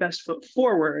put your best foot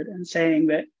forward and saying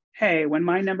that, hey, when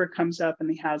my number comes up in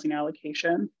the housing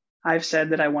allocation, I've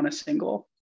said that I want a single.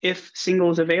 If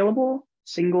single is available,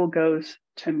 single goes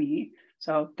to me.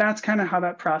 So that's kind of how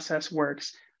that process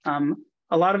works.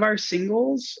 A lot of our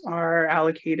singles are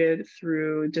allocated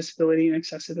through disability and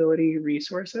accessibility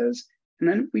resources. And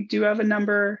then we do have a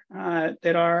number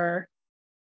that are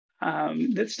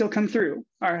that still come through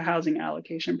our housing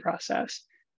allocation process.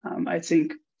 I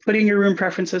think putting your room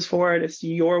preferences forward is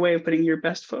your way of putting your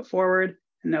best foot forward,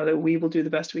 and know that we will do the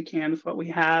best we can with what we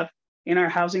have in our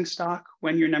housing stock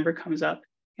when your number comes up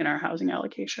in our housing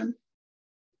allocation.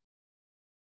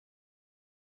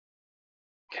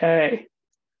 Okay.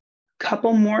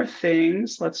 Couple more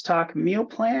things. Let's talk meal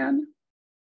plan.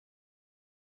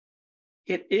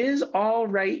 It is all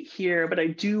right here, but I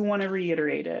do want to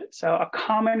reiterate it. So a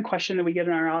common question that we get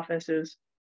in our office is,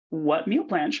 what meal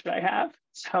plan should I have?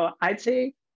 So I'd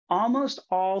say almost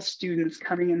all students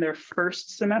coming in their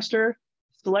first semester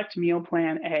select meal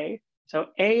plan A. So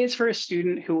A is for a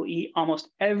student who will eat almost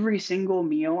every single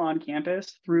meal on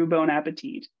campus through Bon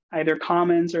Appetit, either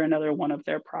Commons or another one of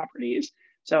their properties.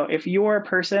 So if you're a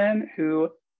person who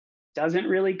doesn't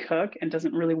really cook and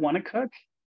doesn't really want to cook,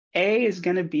 A is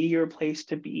going to be your place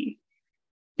to be.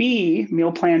 B,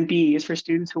 meal plan B, is for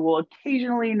students who will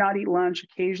occasionally not eat lunch,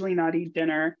 occasionally not eat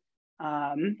dinner,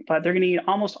 but they're going to eat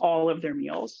almost all of their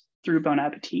meals through Bon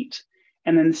Appetit.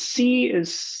 And then C is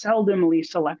seldomly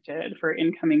selected for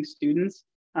incoming students,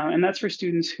 and that's for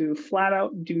students who flat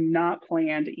out do not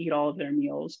plan to eat all of their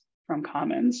meals from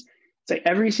Commons. So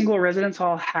every single residence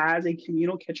hall has a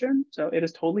communal kitchen, so it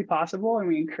is totally possible, and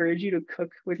we encourage you to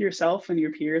cook with yourself and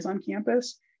your peers on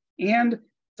campus. And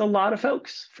it's a lot of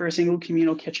folks for a single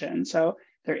communal kitchen. So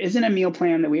there isn't a meal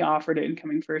plan that we offer to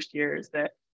incoming first years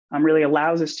that really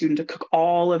allows a student to cook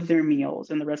all of their meals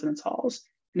in the residence halls.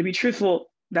 And to be truthful,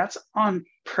 that's on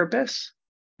purpose.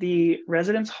 The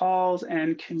residence halls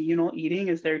and communal eating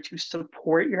is there to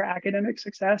support your academic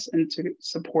success and to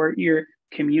support your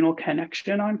communal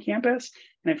connection on campus.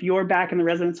 And if you're back in the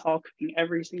residence hall cooking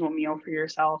every single meal for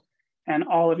yourself and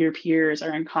all of your peers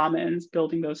are in Commons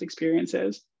building those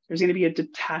experiences, there's going to be a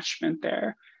detachment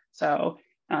there. So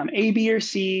A, B, or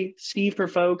C. C for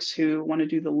folks who want to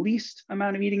do the least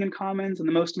amount of eating in Commons and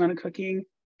the most amount of cooking.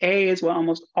 A is what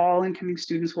almost all incoming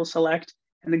students will select.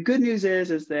 And the good news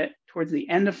is that towards the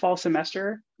end of fall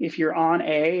semester, if you're on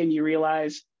A and you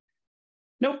realize,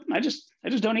 nope, I just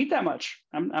don't eat that much.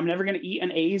 I'm never going to eat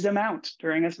an A's amount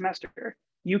during a semester.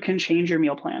 You can change your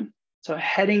meal plan. So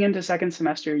heading into second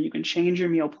semester, you can change your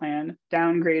meal plan,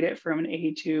 downgrade it from an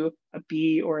A to a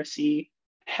B or a C,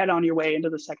 head on your way into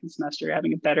the second semester,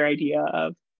 having a better idea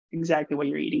of exactly what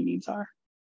your eating needs are.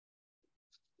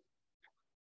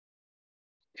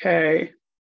 Okay,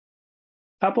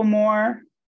 couple more.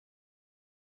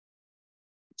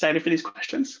 Excited for these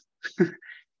questions.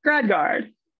 Grad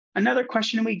Guard. Another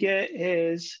question we get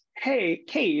is, hey,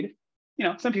 Kade,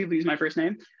 some people use my first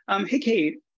name. Hey,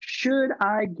 Kade, should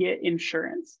I get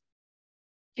insurance?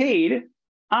 Kade,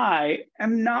 I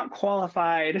am not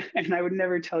qualified, and I would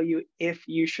never tell you if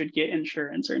you should get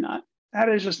insurance or not. That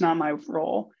is just not my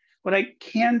role. What I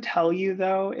can tell you,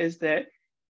 though, is that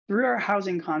through our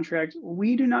housing contract,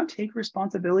 we do not take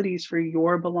responsibilities for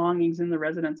your belongings in the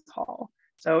residence hall.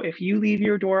 So if you leave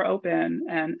your door open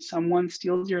and someone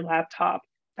steals your laptop,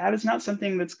 that is not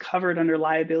something that's covered under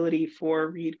liability for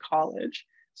Reed College.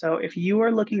 So if you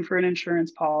are looking for an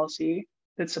insurance policy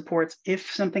that supports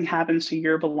if something happens to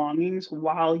your belongings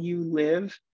while you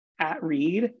live at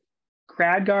Reed,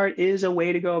 Grad Guard is a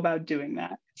way to go about doing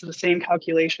that. It's the same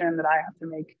calculation that I have to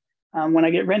make when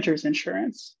I get renter's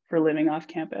insurance for living off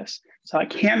campus. So I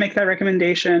can't make that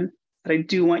recommendation, but I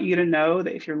do want you to know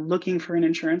that if you're looking for an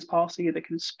insurance policy that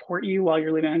can support you while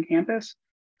you're living on campus,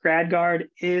 Grad Guard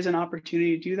is an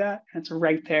opportunity to do that, and it's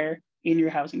right there in your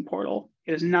housing portal.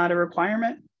 It is not a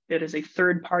requirement. It is a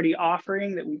third-party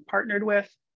offering that we've partnered with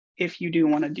if you do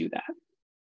want to do that.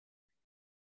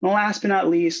 And last but not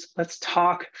least, let's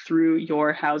talk through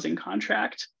your housing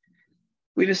contract.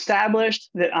 We've established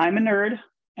that I'm a nerd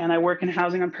and I work in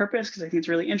housing on purpose because I think it's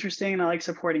really interesting and I like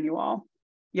supporting you all.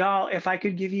 Y'all, if I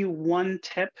could give you one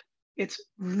tip, it's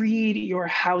read your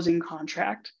housing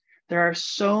contract. There are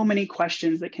so many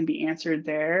questions that can be answered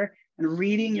there, and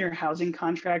reading your housing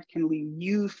contract can leave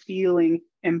you feeling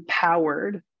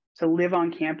empowered to live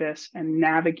on campus and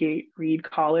navigate Reed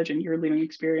College and your living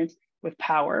experience with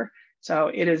power.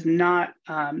 So it is not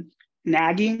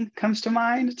nagging comes to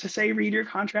mind to say read your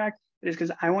contract. It is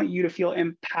because I want you to feel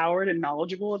empowered and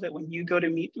knowledgeable that when you go to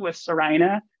meet with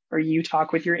Sarahina, or you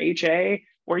talk with your HA,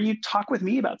 or you talk with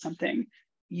me about something,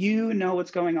 you know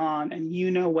what's going on and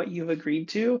you know what you've agreed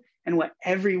to and what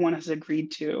everyone has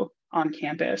agreed to on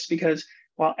campus. Because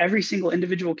while every single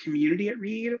individual community at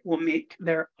Reed will make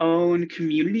their own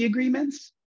community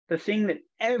agreements, the thing that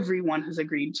everyone has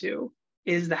agreed to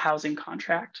is the housing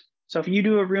contract. So if you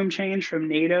do a room change from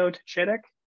NATO to Chittick,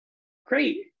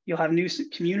 great. You'll have new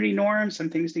community norms, some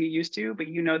things to get used to, but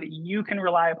you know that you can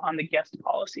rely upon the guest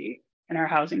policy in our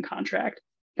housing contract.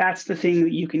 That's the thing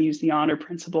that you can use the honor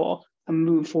principle to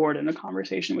move forward in a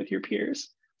conversation with your peers.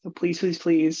 So please, please,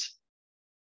 please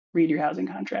read your housing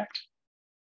contract.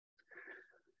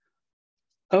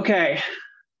 Okay.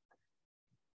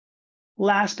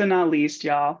 Last but not least,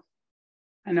 y'all,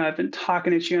 I know I've been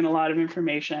talking at you in a lot of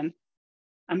information.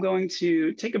 I'm going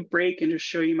to take a break and just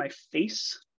show you my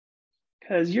face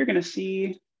because you're going to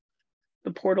see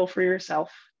the portal for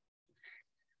yourself.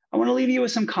 I want to leave you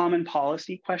with some common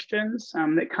policy questions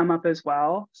that come up as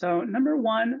well. So number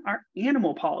one, our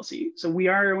animal policy. So we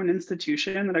are an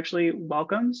institution that actually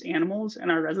welcomes animals in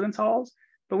our residence halls,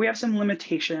 but we have some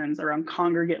limitations around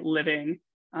congregate living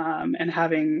and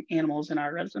having animals in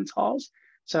our residence halls.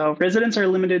 So residents are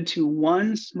limited to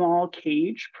one small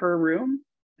cage per room,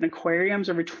 and aquariums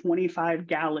over 25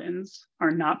 gallons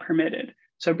are not permitted.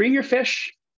 So bring your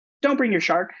fish, don't bring your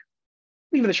shark.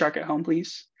 Leave the shark at home,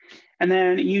 please. And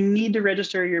then you need to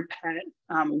register your pet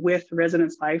with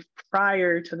Residence Life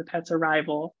prior to the pet's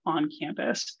arrival on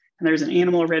campus. And there's an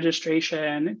animal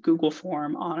registration Google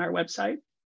form on our website.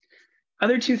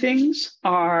 Other two things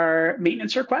are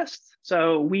maintenance requests.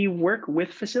 So we work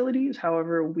with facilities,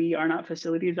 however, we are not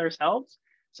facilities ourselves.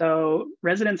 So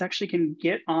residents actually can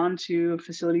get onto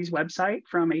facilities website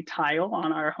from a tile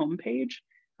on our homepage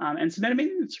and submit a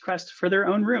maintenance request for their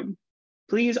own room.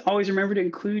 Please always remember to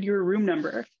include your room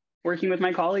number. Working with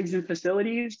my colleagues in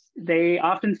facilities, they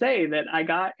often say that I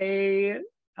got a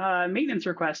maintenance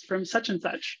request from such and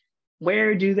such.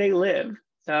 Where do they live?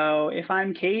 So if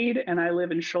I'm Kade and I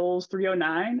live in Shoals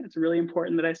 309, it's really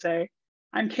important that I say,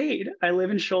 I'm Kade, I live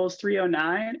in Shoals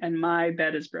 309 and my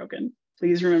bed is broken.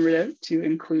 Please remember to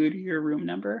include your room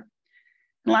number.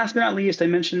 And last but not least, I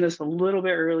mentioned this a little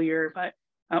bit earlier, but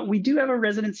we do have a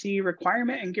residency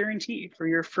requirement and guarantee for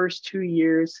your first 2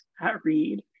 years at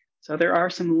Reed. So there are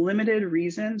some limited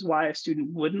reasons why a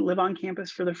student wouldn't live on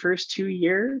campus for the first 2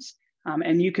 years.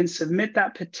 And you can submit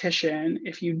that petition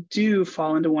if you do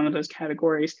fall into one of those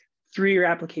categories through your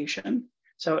application.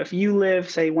 So if you live,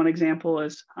 say one example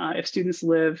is if students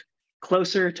live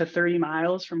closer to 30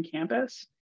 miles from campus,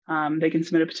 they can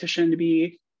submit a petition to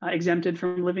be exempted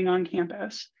from living on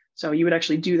campus. So you would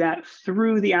actually do that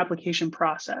through the application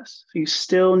process. So you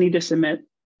still need to submit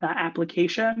that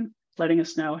application, letting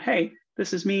us know, hey,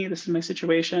 this is me, this is my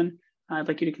situation. I'd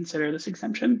like you to consider this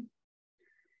exemption.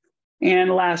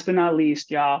 And last but not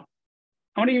least, y'all,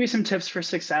 I want to give you some tips for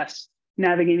success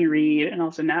navigating Reed and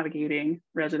also navigating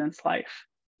residence life.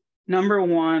 Number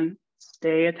one,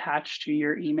 stay attached to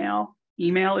your email.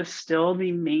 Email is still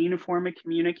the main form of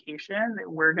communication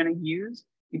that we're going to use.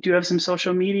 We do have some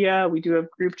social media, we do have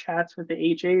group chats with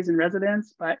the HAs and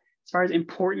residents, but as far as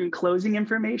important closing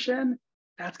information,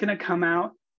 that's going to come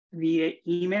out via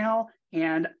email.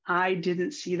 And I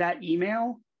didn't see that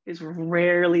email is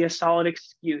rarely a solid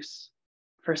excuse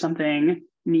for something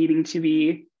needing to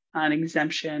be an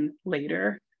exemption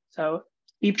later. So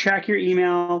keep track of your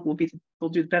email. We'll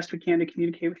do the best we can to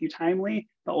communicate with you timely,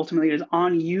 but ultimately it is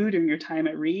on you during your time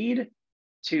at Reed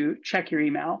to check your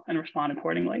email and respond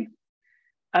accordingly.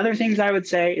 Other things I would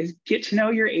say is get to know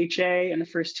your HA in the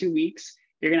first 2 weeks.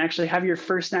 You're gonna actually have your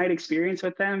first night experience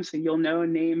with them, so you'll know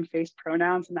name, face,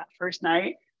 pronouns in that first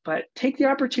night, but take the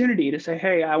opportunity to say,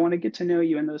 hey, I wanna get to know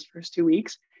you in those first 2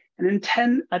 weeks, and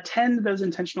then attend those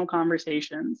intentional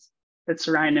conversations that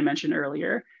Sarahina mentioned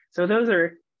earlier. So those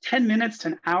are 10 minutes to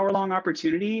an hour-long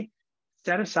opportunity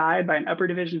set aside by an upper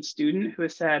division student who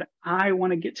has said, I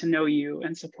wanna get to know you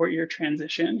and support your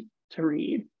transition to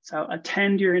Reed. So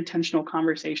attend your intentional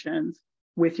conversations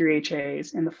with your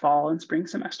HAs in the fall and spring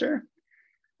semester.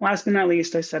 Last but not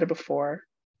least, I said it before,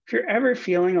 if you're ever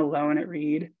feeling alone at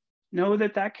Reed, know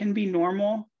that that can be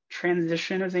normal.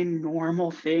 Transition is a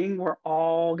normal thing. We're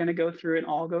all going to go through it and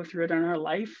all go through it in our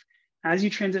life. As you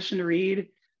transition to Reed,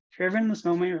 if you're ever in this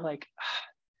moment, you're like,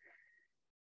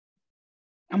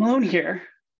 I'm alone here.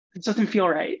 It doesn't feel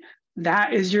right.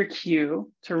 That is your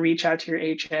cue to reach out to your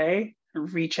HA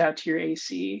and reach out to your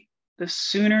AC. The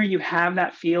sooner you have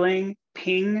that feeling,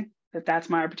 ping, that that's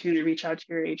my opportunity to reach out to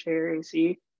your HA or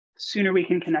AC, the sooner we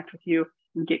can connect with you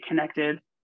and get connected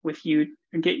with you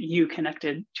and get you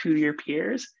connected to your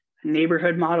peers. The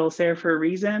neighborhood model is there for a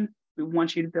reason. We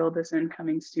want you to build this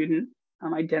incoming student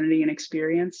identity and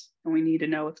experience, and we need to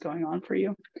know what's going on for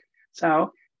you.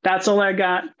 So that's all I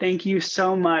got. Thank you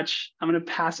so much. I'm going to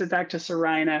pass it back to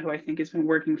Sarahina, who I think has been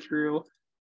working through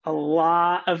a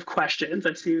lot of questions.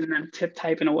 I've seen them tip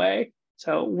typing away.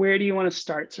 So where do you want to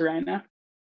start, Sarahina?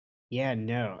 Yeah,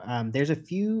 no. There's a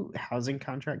few housing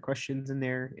contract questions in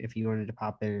there if you wanted to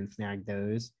pop in and snag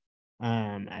those.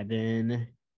 I've been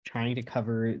trying to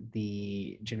cover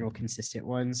the general consistent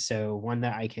ones. So one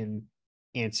that I can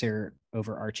answer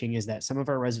overarching is that some of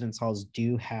our residence halls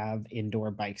do have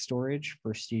indoor bike storage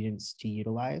for students to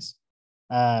utilize.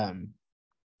 And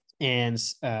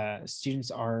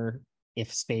students are,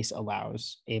 if space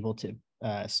allows, able to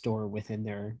store within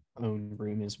their own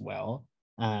room as well.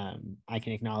 I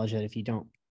can acknowledge that if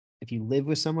you live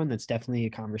with someone, that's definitely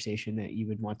a conversation that you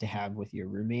would want to have with your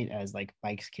roommate, as like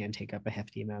bikes can take up a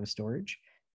hefty amount of storage,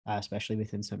 especially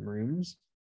within some rooms.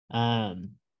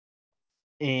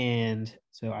 And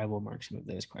so I will mark some of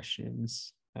those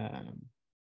questions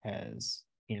as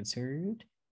answered.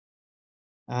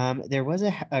 There was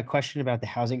a question about the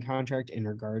housing contract in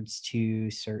regards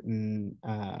to certain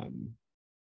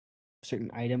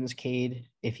items, Kade,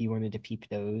 if you wanted to peep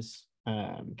those,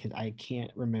 because I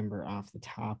can't remember off the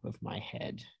top of my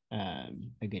head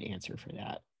a good answer for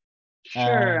that.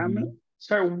 Sure, I'm going to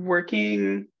start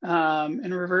working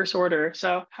in reverse order.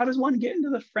 So how does one get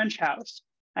into the French house?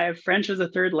 I have French as a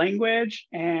third language,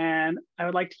 and I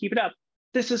would like to keep it up.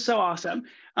 This is so awesome.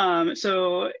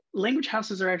 So language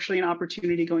houses are actually an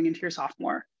opportunity going into your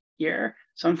sophomore year.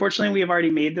 So unfortunately, we have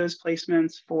already made those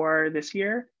placements for this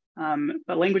year,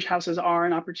 but language houses are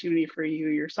an opportunity for you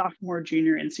your sophomore,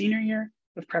 junior, and senior year,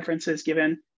 with preferences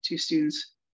given to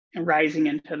students rising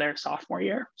into their sophomore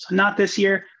year. So not this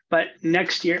year, but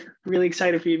next year. Really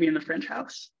excited for you to be in the French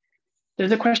house.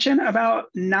 There's a question about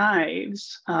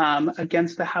knives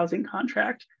against the housing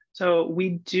contract. So we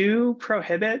do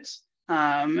prohibit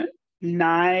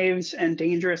knives and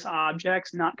dangerous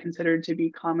objects not considered to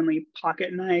be commonly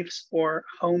pocket knives or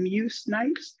home use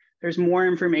knives. There's more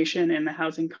information in the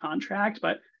housing contract,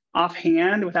 but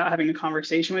offhand, without having a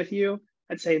conversation with you,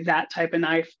 I'd say that type of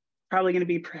knife probably going to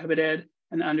be prohibited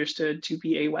and understood to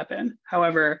be a weapon.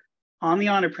 However, on the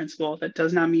honor principle, that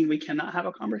does not mean we cannot have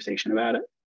a conversation about it.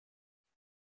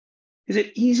 Is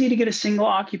it easy to get a single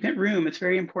occupant room? It's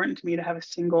very important to me to have a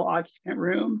single occupant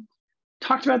room.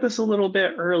 Talked about this a little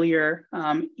bit earlier.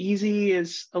 Easy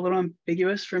is a little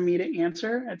ambiguous for me to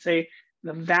answer. I'd say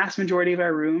the vast majority of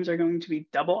our rooms are going to be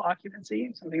double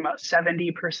occupancy. Something about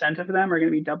 70% of them are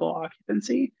going to be double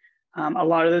occupancy. A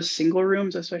lot of those single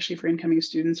rooms, especially for incoming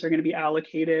students, are going to be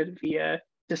allocated via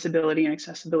disability and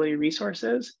accessibility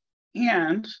resources.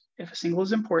 And if a single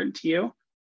is important to you,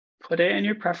 put it in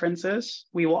your preferences.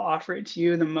 We will offer it to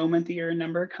you the moment that your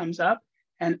number comes up.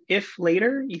 And if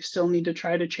later you still need to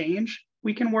try to change,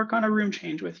 we can work on a room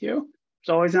change with you.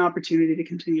 There's always an opportunity to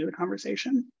continue the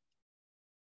conversation.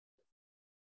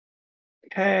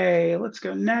 Okay, let's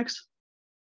go next.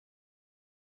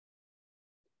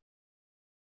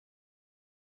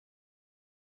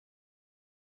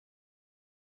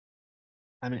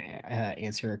 I'm going to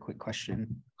answer a quick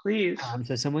question. Please.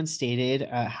 So someone stated,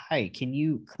 hi, can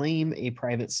you claim a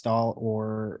private stall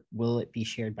or will it be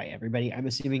shared by everybody? I'm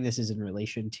assuming this is in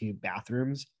relation to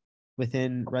bathrooms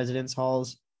within residence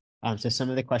halls. So some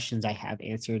of the questions I have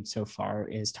answered so far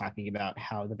is talking about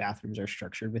how the bathrooms are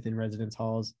structured within residence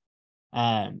halls.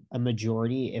 A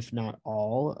majority, if not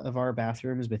all, of our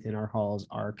bathrooms within our halls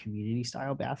are community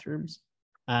style bathrooms.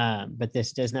 But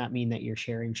this does not mean that you're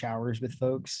sharing showers with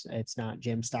folks. It's not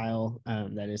gym style.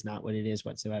 That is not what it is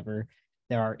whatsoever.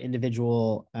 There are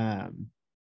individual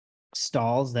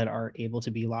stalls that are able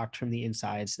to be locked from the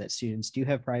inside so that students do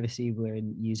have privacy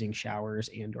when using showers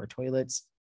and or toilets.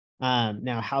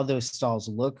 Now, how those stalls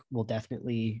look will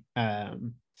definitely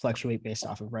fluctuate based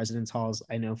off of residence halls.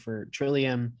 I know for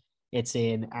Trillium, it's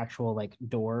an actual like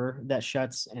door that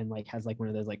shuts and like has like one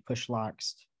of those like push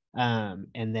locks.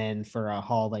 And then for a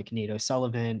hall like Nato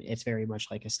Sullivan, it's very much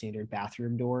like a standard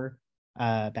bathroom door.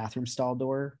 bathroom stall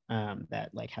door that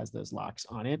like has those locks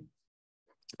on it.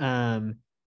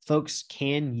 Folks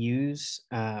can use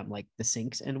like the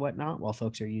sinks and whatnot while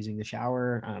folks are using the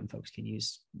shower. Folks can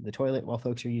use the toilet while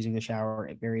folks are using the shower.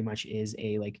 It very much is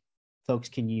a like folks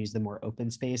can use the more open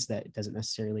space that doesn't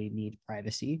necessarily need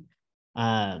privacy,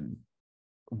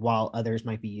 while others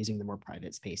might be using the more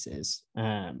private spaces.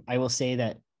 I will say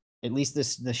that at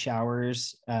least the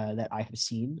showers that I have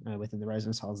seen within the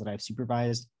residence halls that I've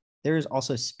supervised, there is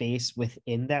also space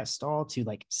within that stall to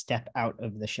like step out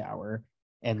of the shower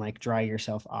and like dry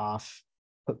yourself off,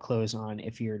 put clothes on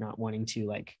if you're not wanting to,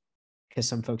 like, because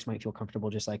some folks might feel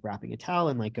comfortable just like wrapping a towel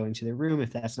and like going to their room.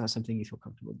 If that's not something you feel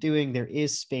comfortable doing, there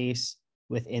is space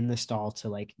within the stall to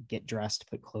like get dressed,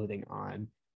 put clothing on,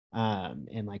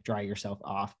 and like dry yourself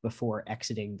off before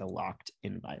exiting the locked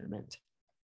environment.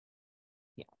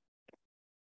 Yeah.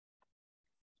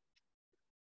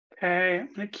 Okay,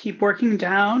 I'm going to keep working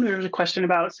down. There's a question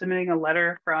about submitting a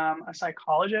letter from a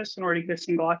psychologist in order to get a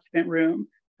single occupant room.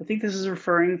 I think this is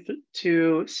referring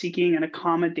to seeking an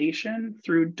accommodation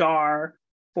through DAR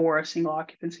for a single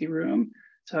occupancy room.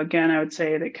 So again, I would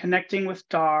say that connecting with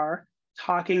DAR,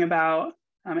 talking about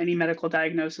any medical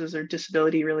diagnosis or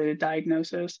disability related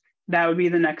diagnosis, that would be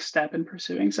the next step in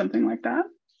pursuing something like that.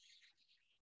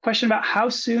 Question about how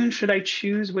soon should I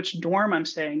choose which dorm I'm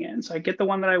staying in? So I get the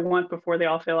one that I want before they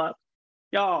all fill up.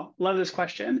 Y'all love this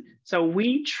question. So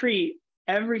we treat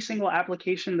every single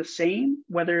application the same,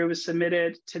 whether it was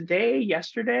submitted today,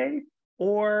 yesterday,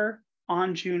 or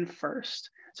on June 1st.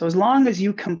 So as long as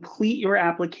you complete your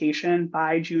application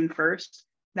by June 1st,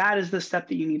 that is the step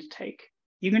that you need to take.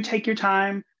 You can take your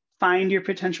time, find your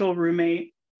potential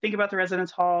roommate, think about the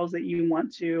residence halls that you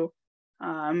want to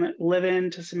live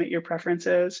in to submit your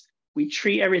preferences. We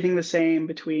treat everything the same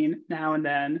between now and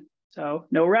then. So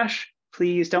no rush,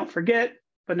 please don't forget,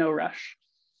 but no rush.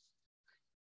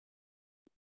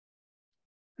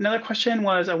 Another question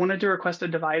was, I wanted to request a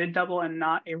divided double and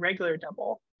not a regular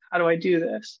double. How do I do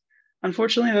this?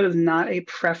 Unfortunately, that is not a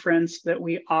preference that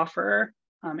we offer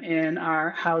in our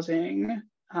housing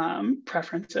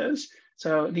preferences.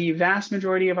 So the vast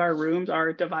majority of our rooms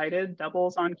are divided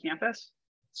doubles on campus.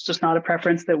 It's just not a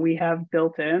preference that we have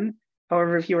built in.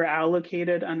 However, if you are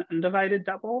allocated an undivided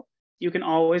double, you can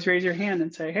always raise your hand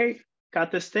and say, hey,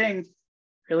 got this thing,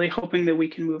 really hoping that we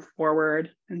can move forward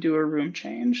and do a room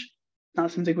change.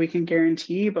 Not something we can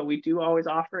guarantee, but we do always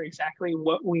offer exactly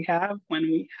what we have when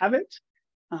we have it.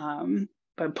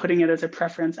 But putting it as a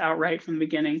preference outright from the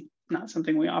beginning, not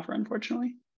something we offer,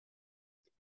 unfortunately.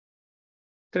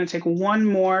 Going to take one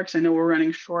more because I know we're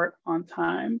running short on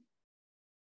time.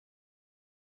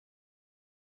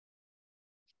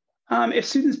 If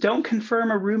students don't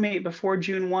confirm a roommate before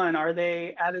June 1, are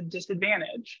they at a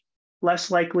disadvantage?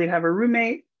 Less likely to have a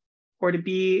roommate or to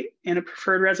be in a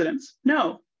preferred residence?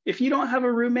 No. If you don't have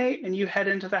a roommate and you head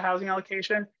into the housing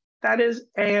allocation, that is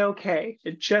a-okay.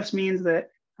 It just means that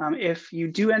if you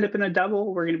do end up in a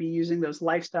double, we're going to be using those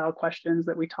lifestyle questions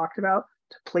that we talked about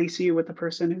to place you with the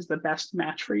person who's the best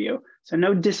match for you. So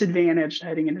no disadvantage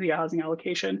heading into the housing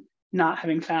allocation, not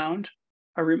having found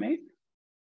a roommate.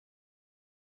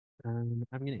 I'm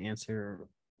going to answer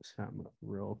some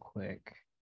real quick.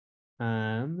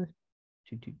 Someone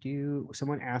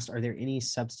asked, are there any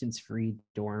substance-free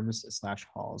dorms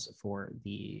 / halls for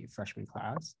the freshman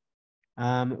class?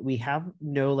 We have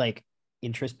no like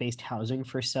interest-based housing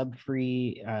for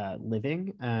sub-free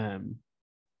living,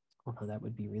 although that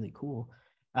would be really cool.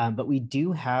 But we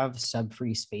do have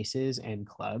sub-free spaces and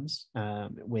clubs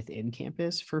within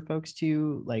campus for folks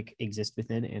to like exist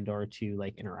within and or to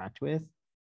like interact with.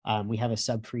 We have a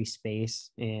sub-free space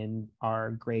in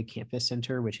our Gray Campus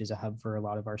Center, which is a hub for a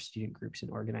lot of our student groups and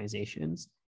organizations,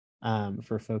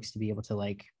 for folks to be able to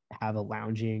like have a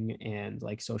lounging and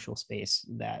like social space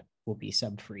that will be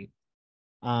sub-free.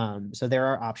 So there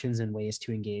are options and ways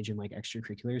to engage in like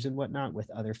extracurriculars and whatnot with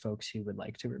other folks who would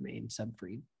like to remain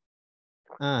sub-free.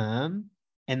 And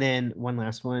then one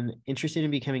last one, interested in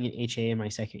becoming an HA in my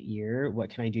second year. What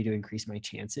can I do to increase my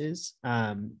chances?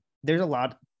 There's a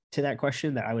lot to that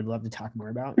question that I would love to talk more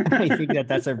about. I think that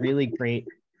that's a really great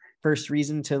first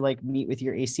reason to like meet with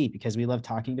your AC, because we love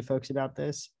talking to folks about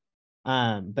this.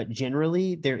 But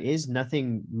generally there is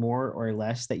nothing more or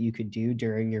less that you could do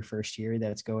during your first year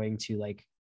that's going to like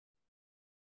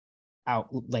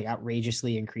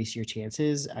outrageously increase your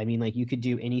chances. I mean, like you could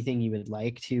do anything you would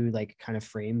like to like kind of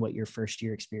frame what your first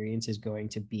year experience is going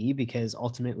to be, because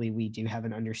ultimately we do have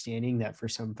an understanding that for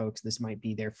some folks this might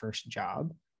be their first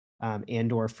job.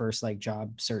 And or first like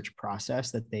job search process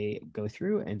that they go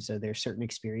through. And so there's certain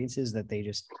experiences that they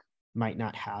just might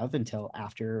not have until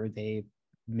after they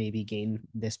maybe gain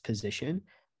this position.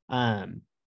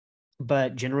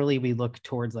 But generally we look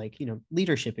towards like,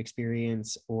 leadership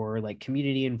experience or like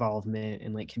community involvement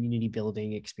and like community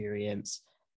building experience,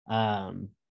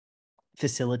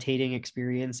 facilitating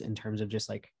experience in terms of just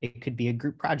like, it could be a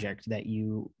group project that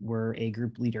you were a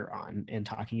group leader on and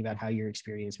talking about how your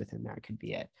experience within that could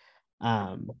be it.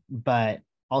 But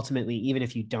ultimately, even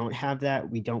if you don't have that,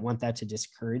 we don't want that to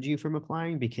discourage you from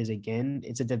applying, because again,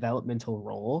 it's a developmental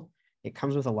role. It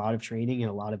comes with a lot of training and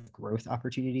a lot of growth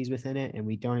opportunities within it. And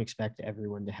we don't expect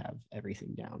everyone to have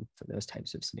everything down for those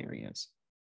types of scenarios.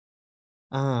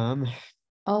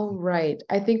 All right.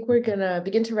 I think we're going to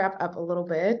begin to wrap up a little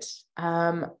bit.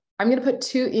 I'm going to put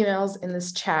 2 emails in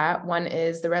this chat. One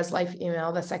is the Res Life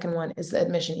email. The second one is the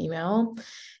admission email.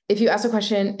 If you ask a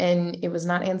question and it was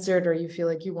not answered, or you feel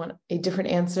like you want a different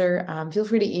answer, feel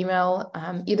free to email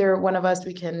either one of us.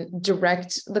 We can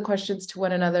direct the questions to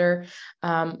one another.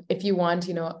 If you want,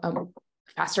 a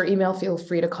faster email, feel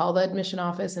free to call the admission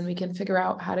office and we can figure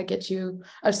out how to get you,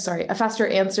 a faster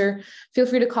answer. Feel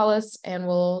free to call us and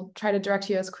we'll try to direct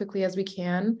you as quickly as we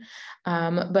can.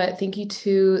 But thank you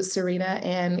to Sarahina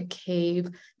and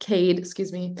Kade,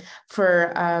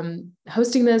 for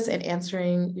hosting this and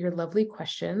answering your lovely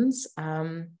questions.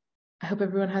 I hope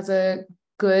everyone has a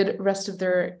good rest of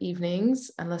their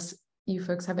evenings, unless you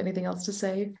folks have anything else to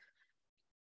say.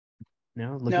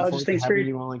 No, looking forward to having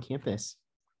you all on campus.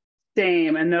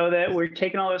 Same, and know that we're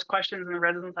taking all those questions in the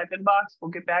residence life inbox. We'll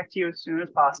get back to you as soon as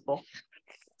possible.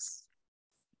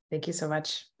 Thank you so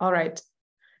much. All right.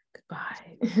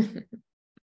 Goodbye.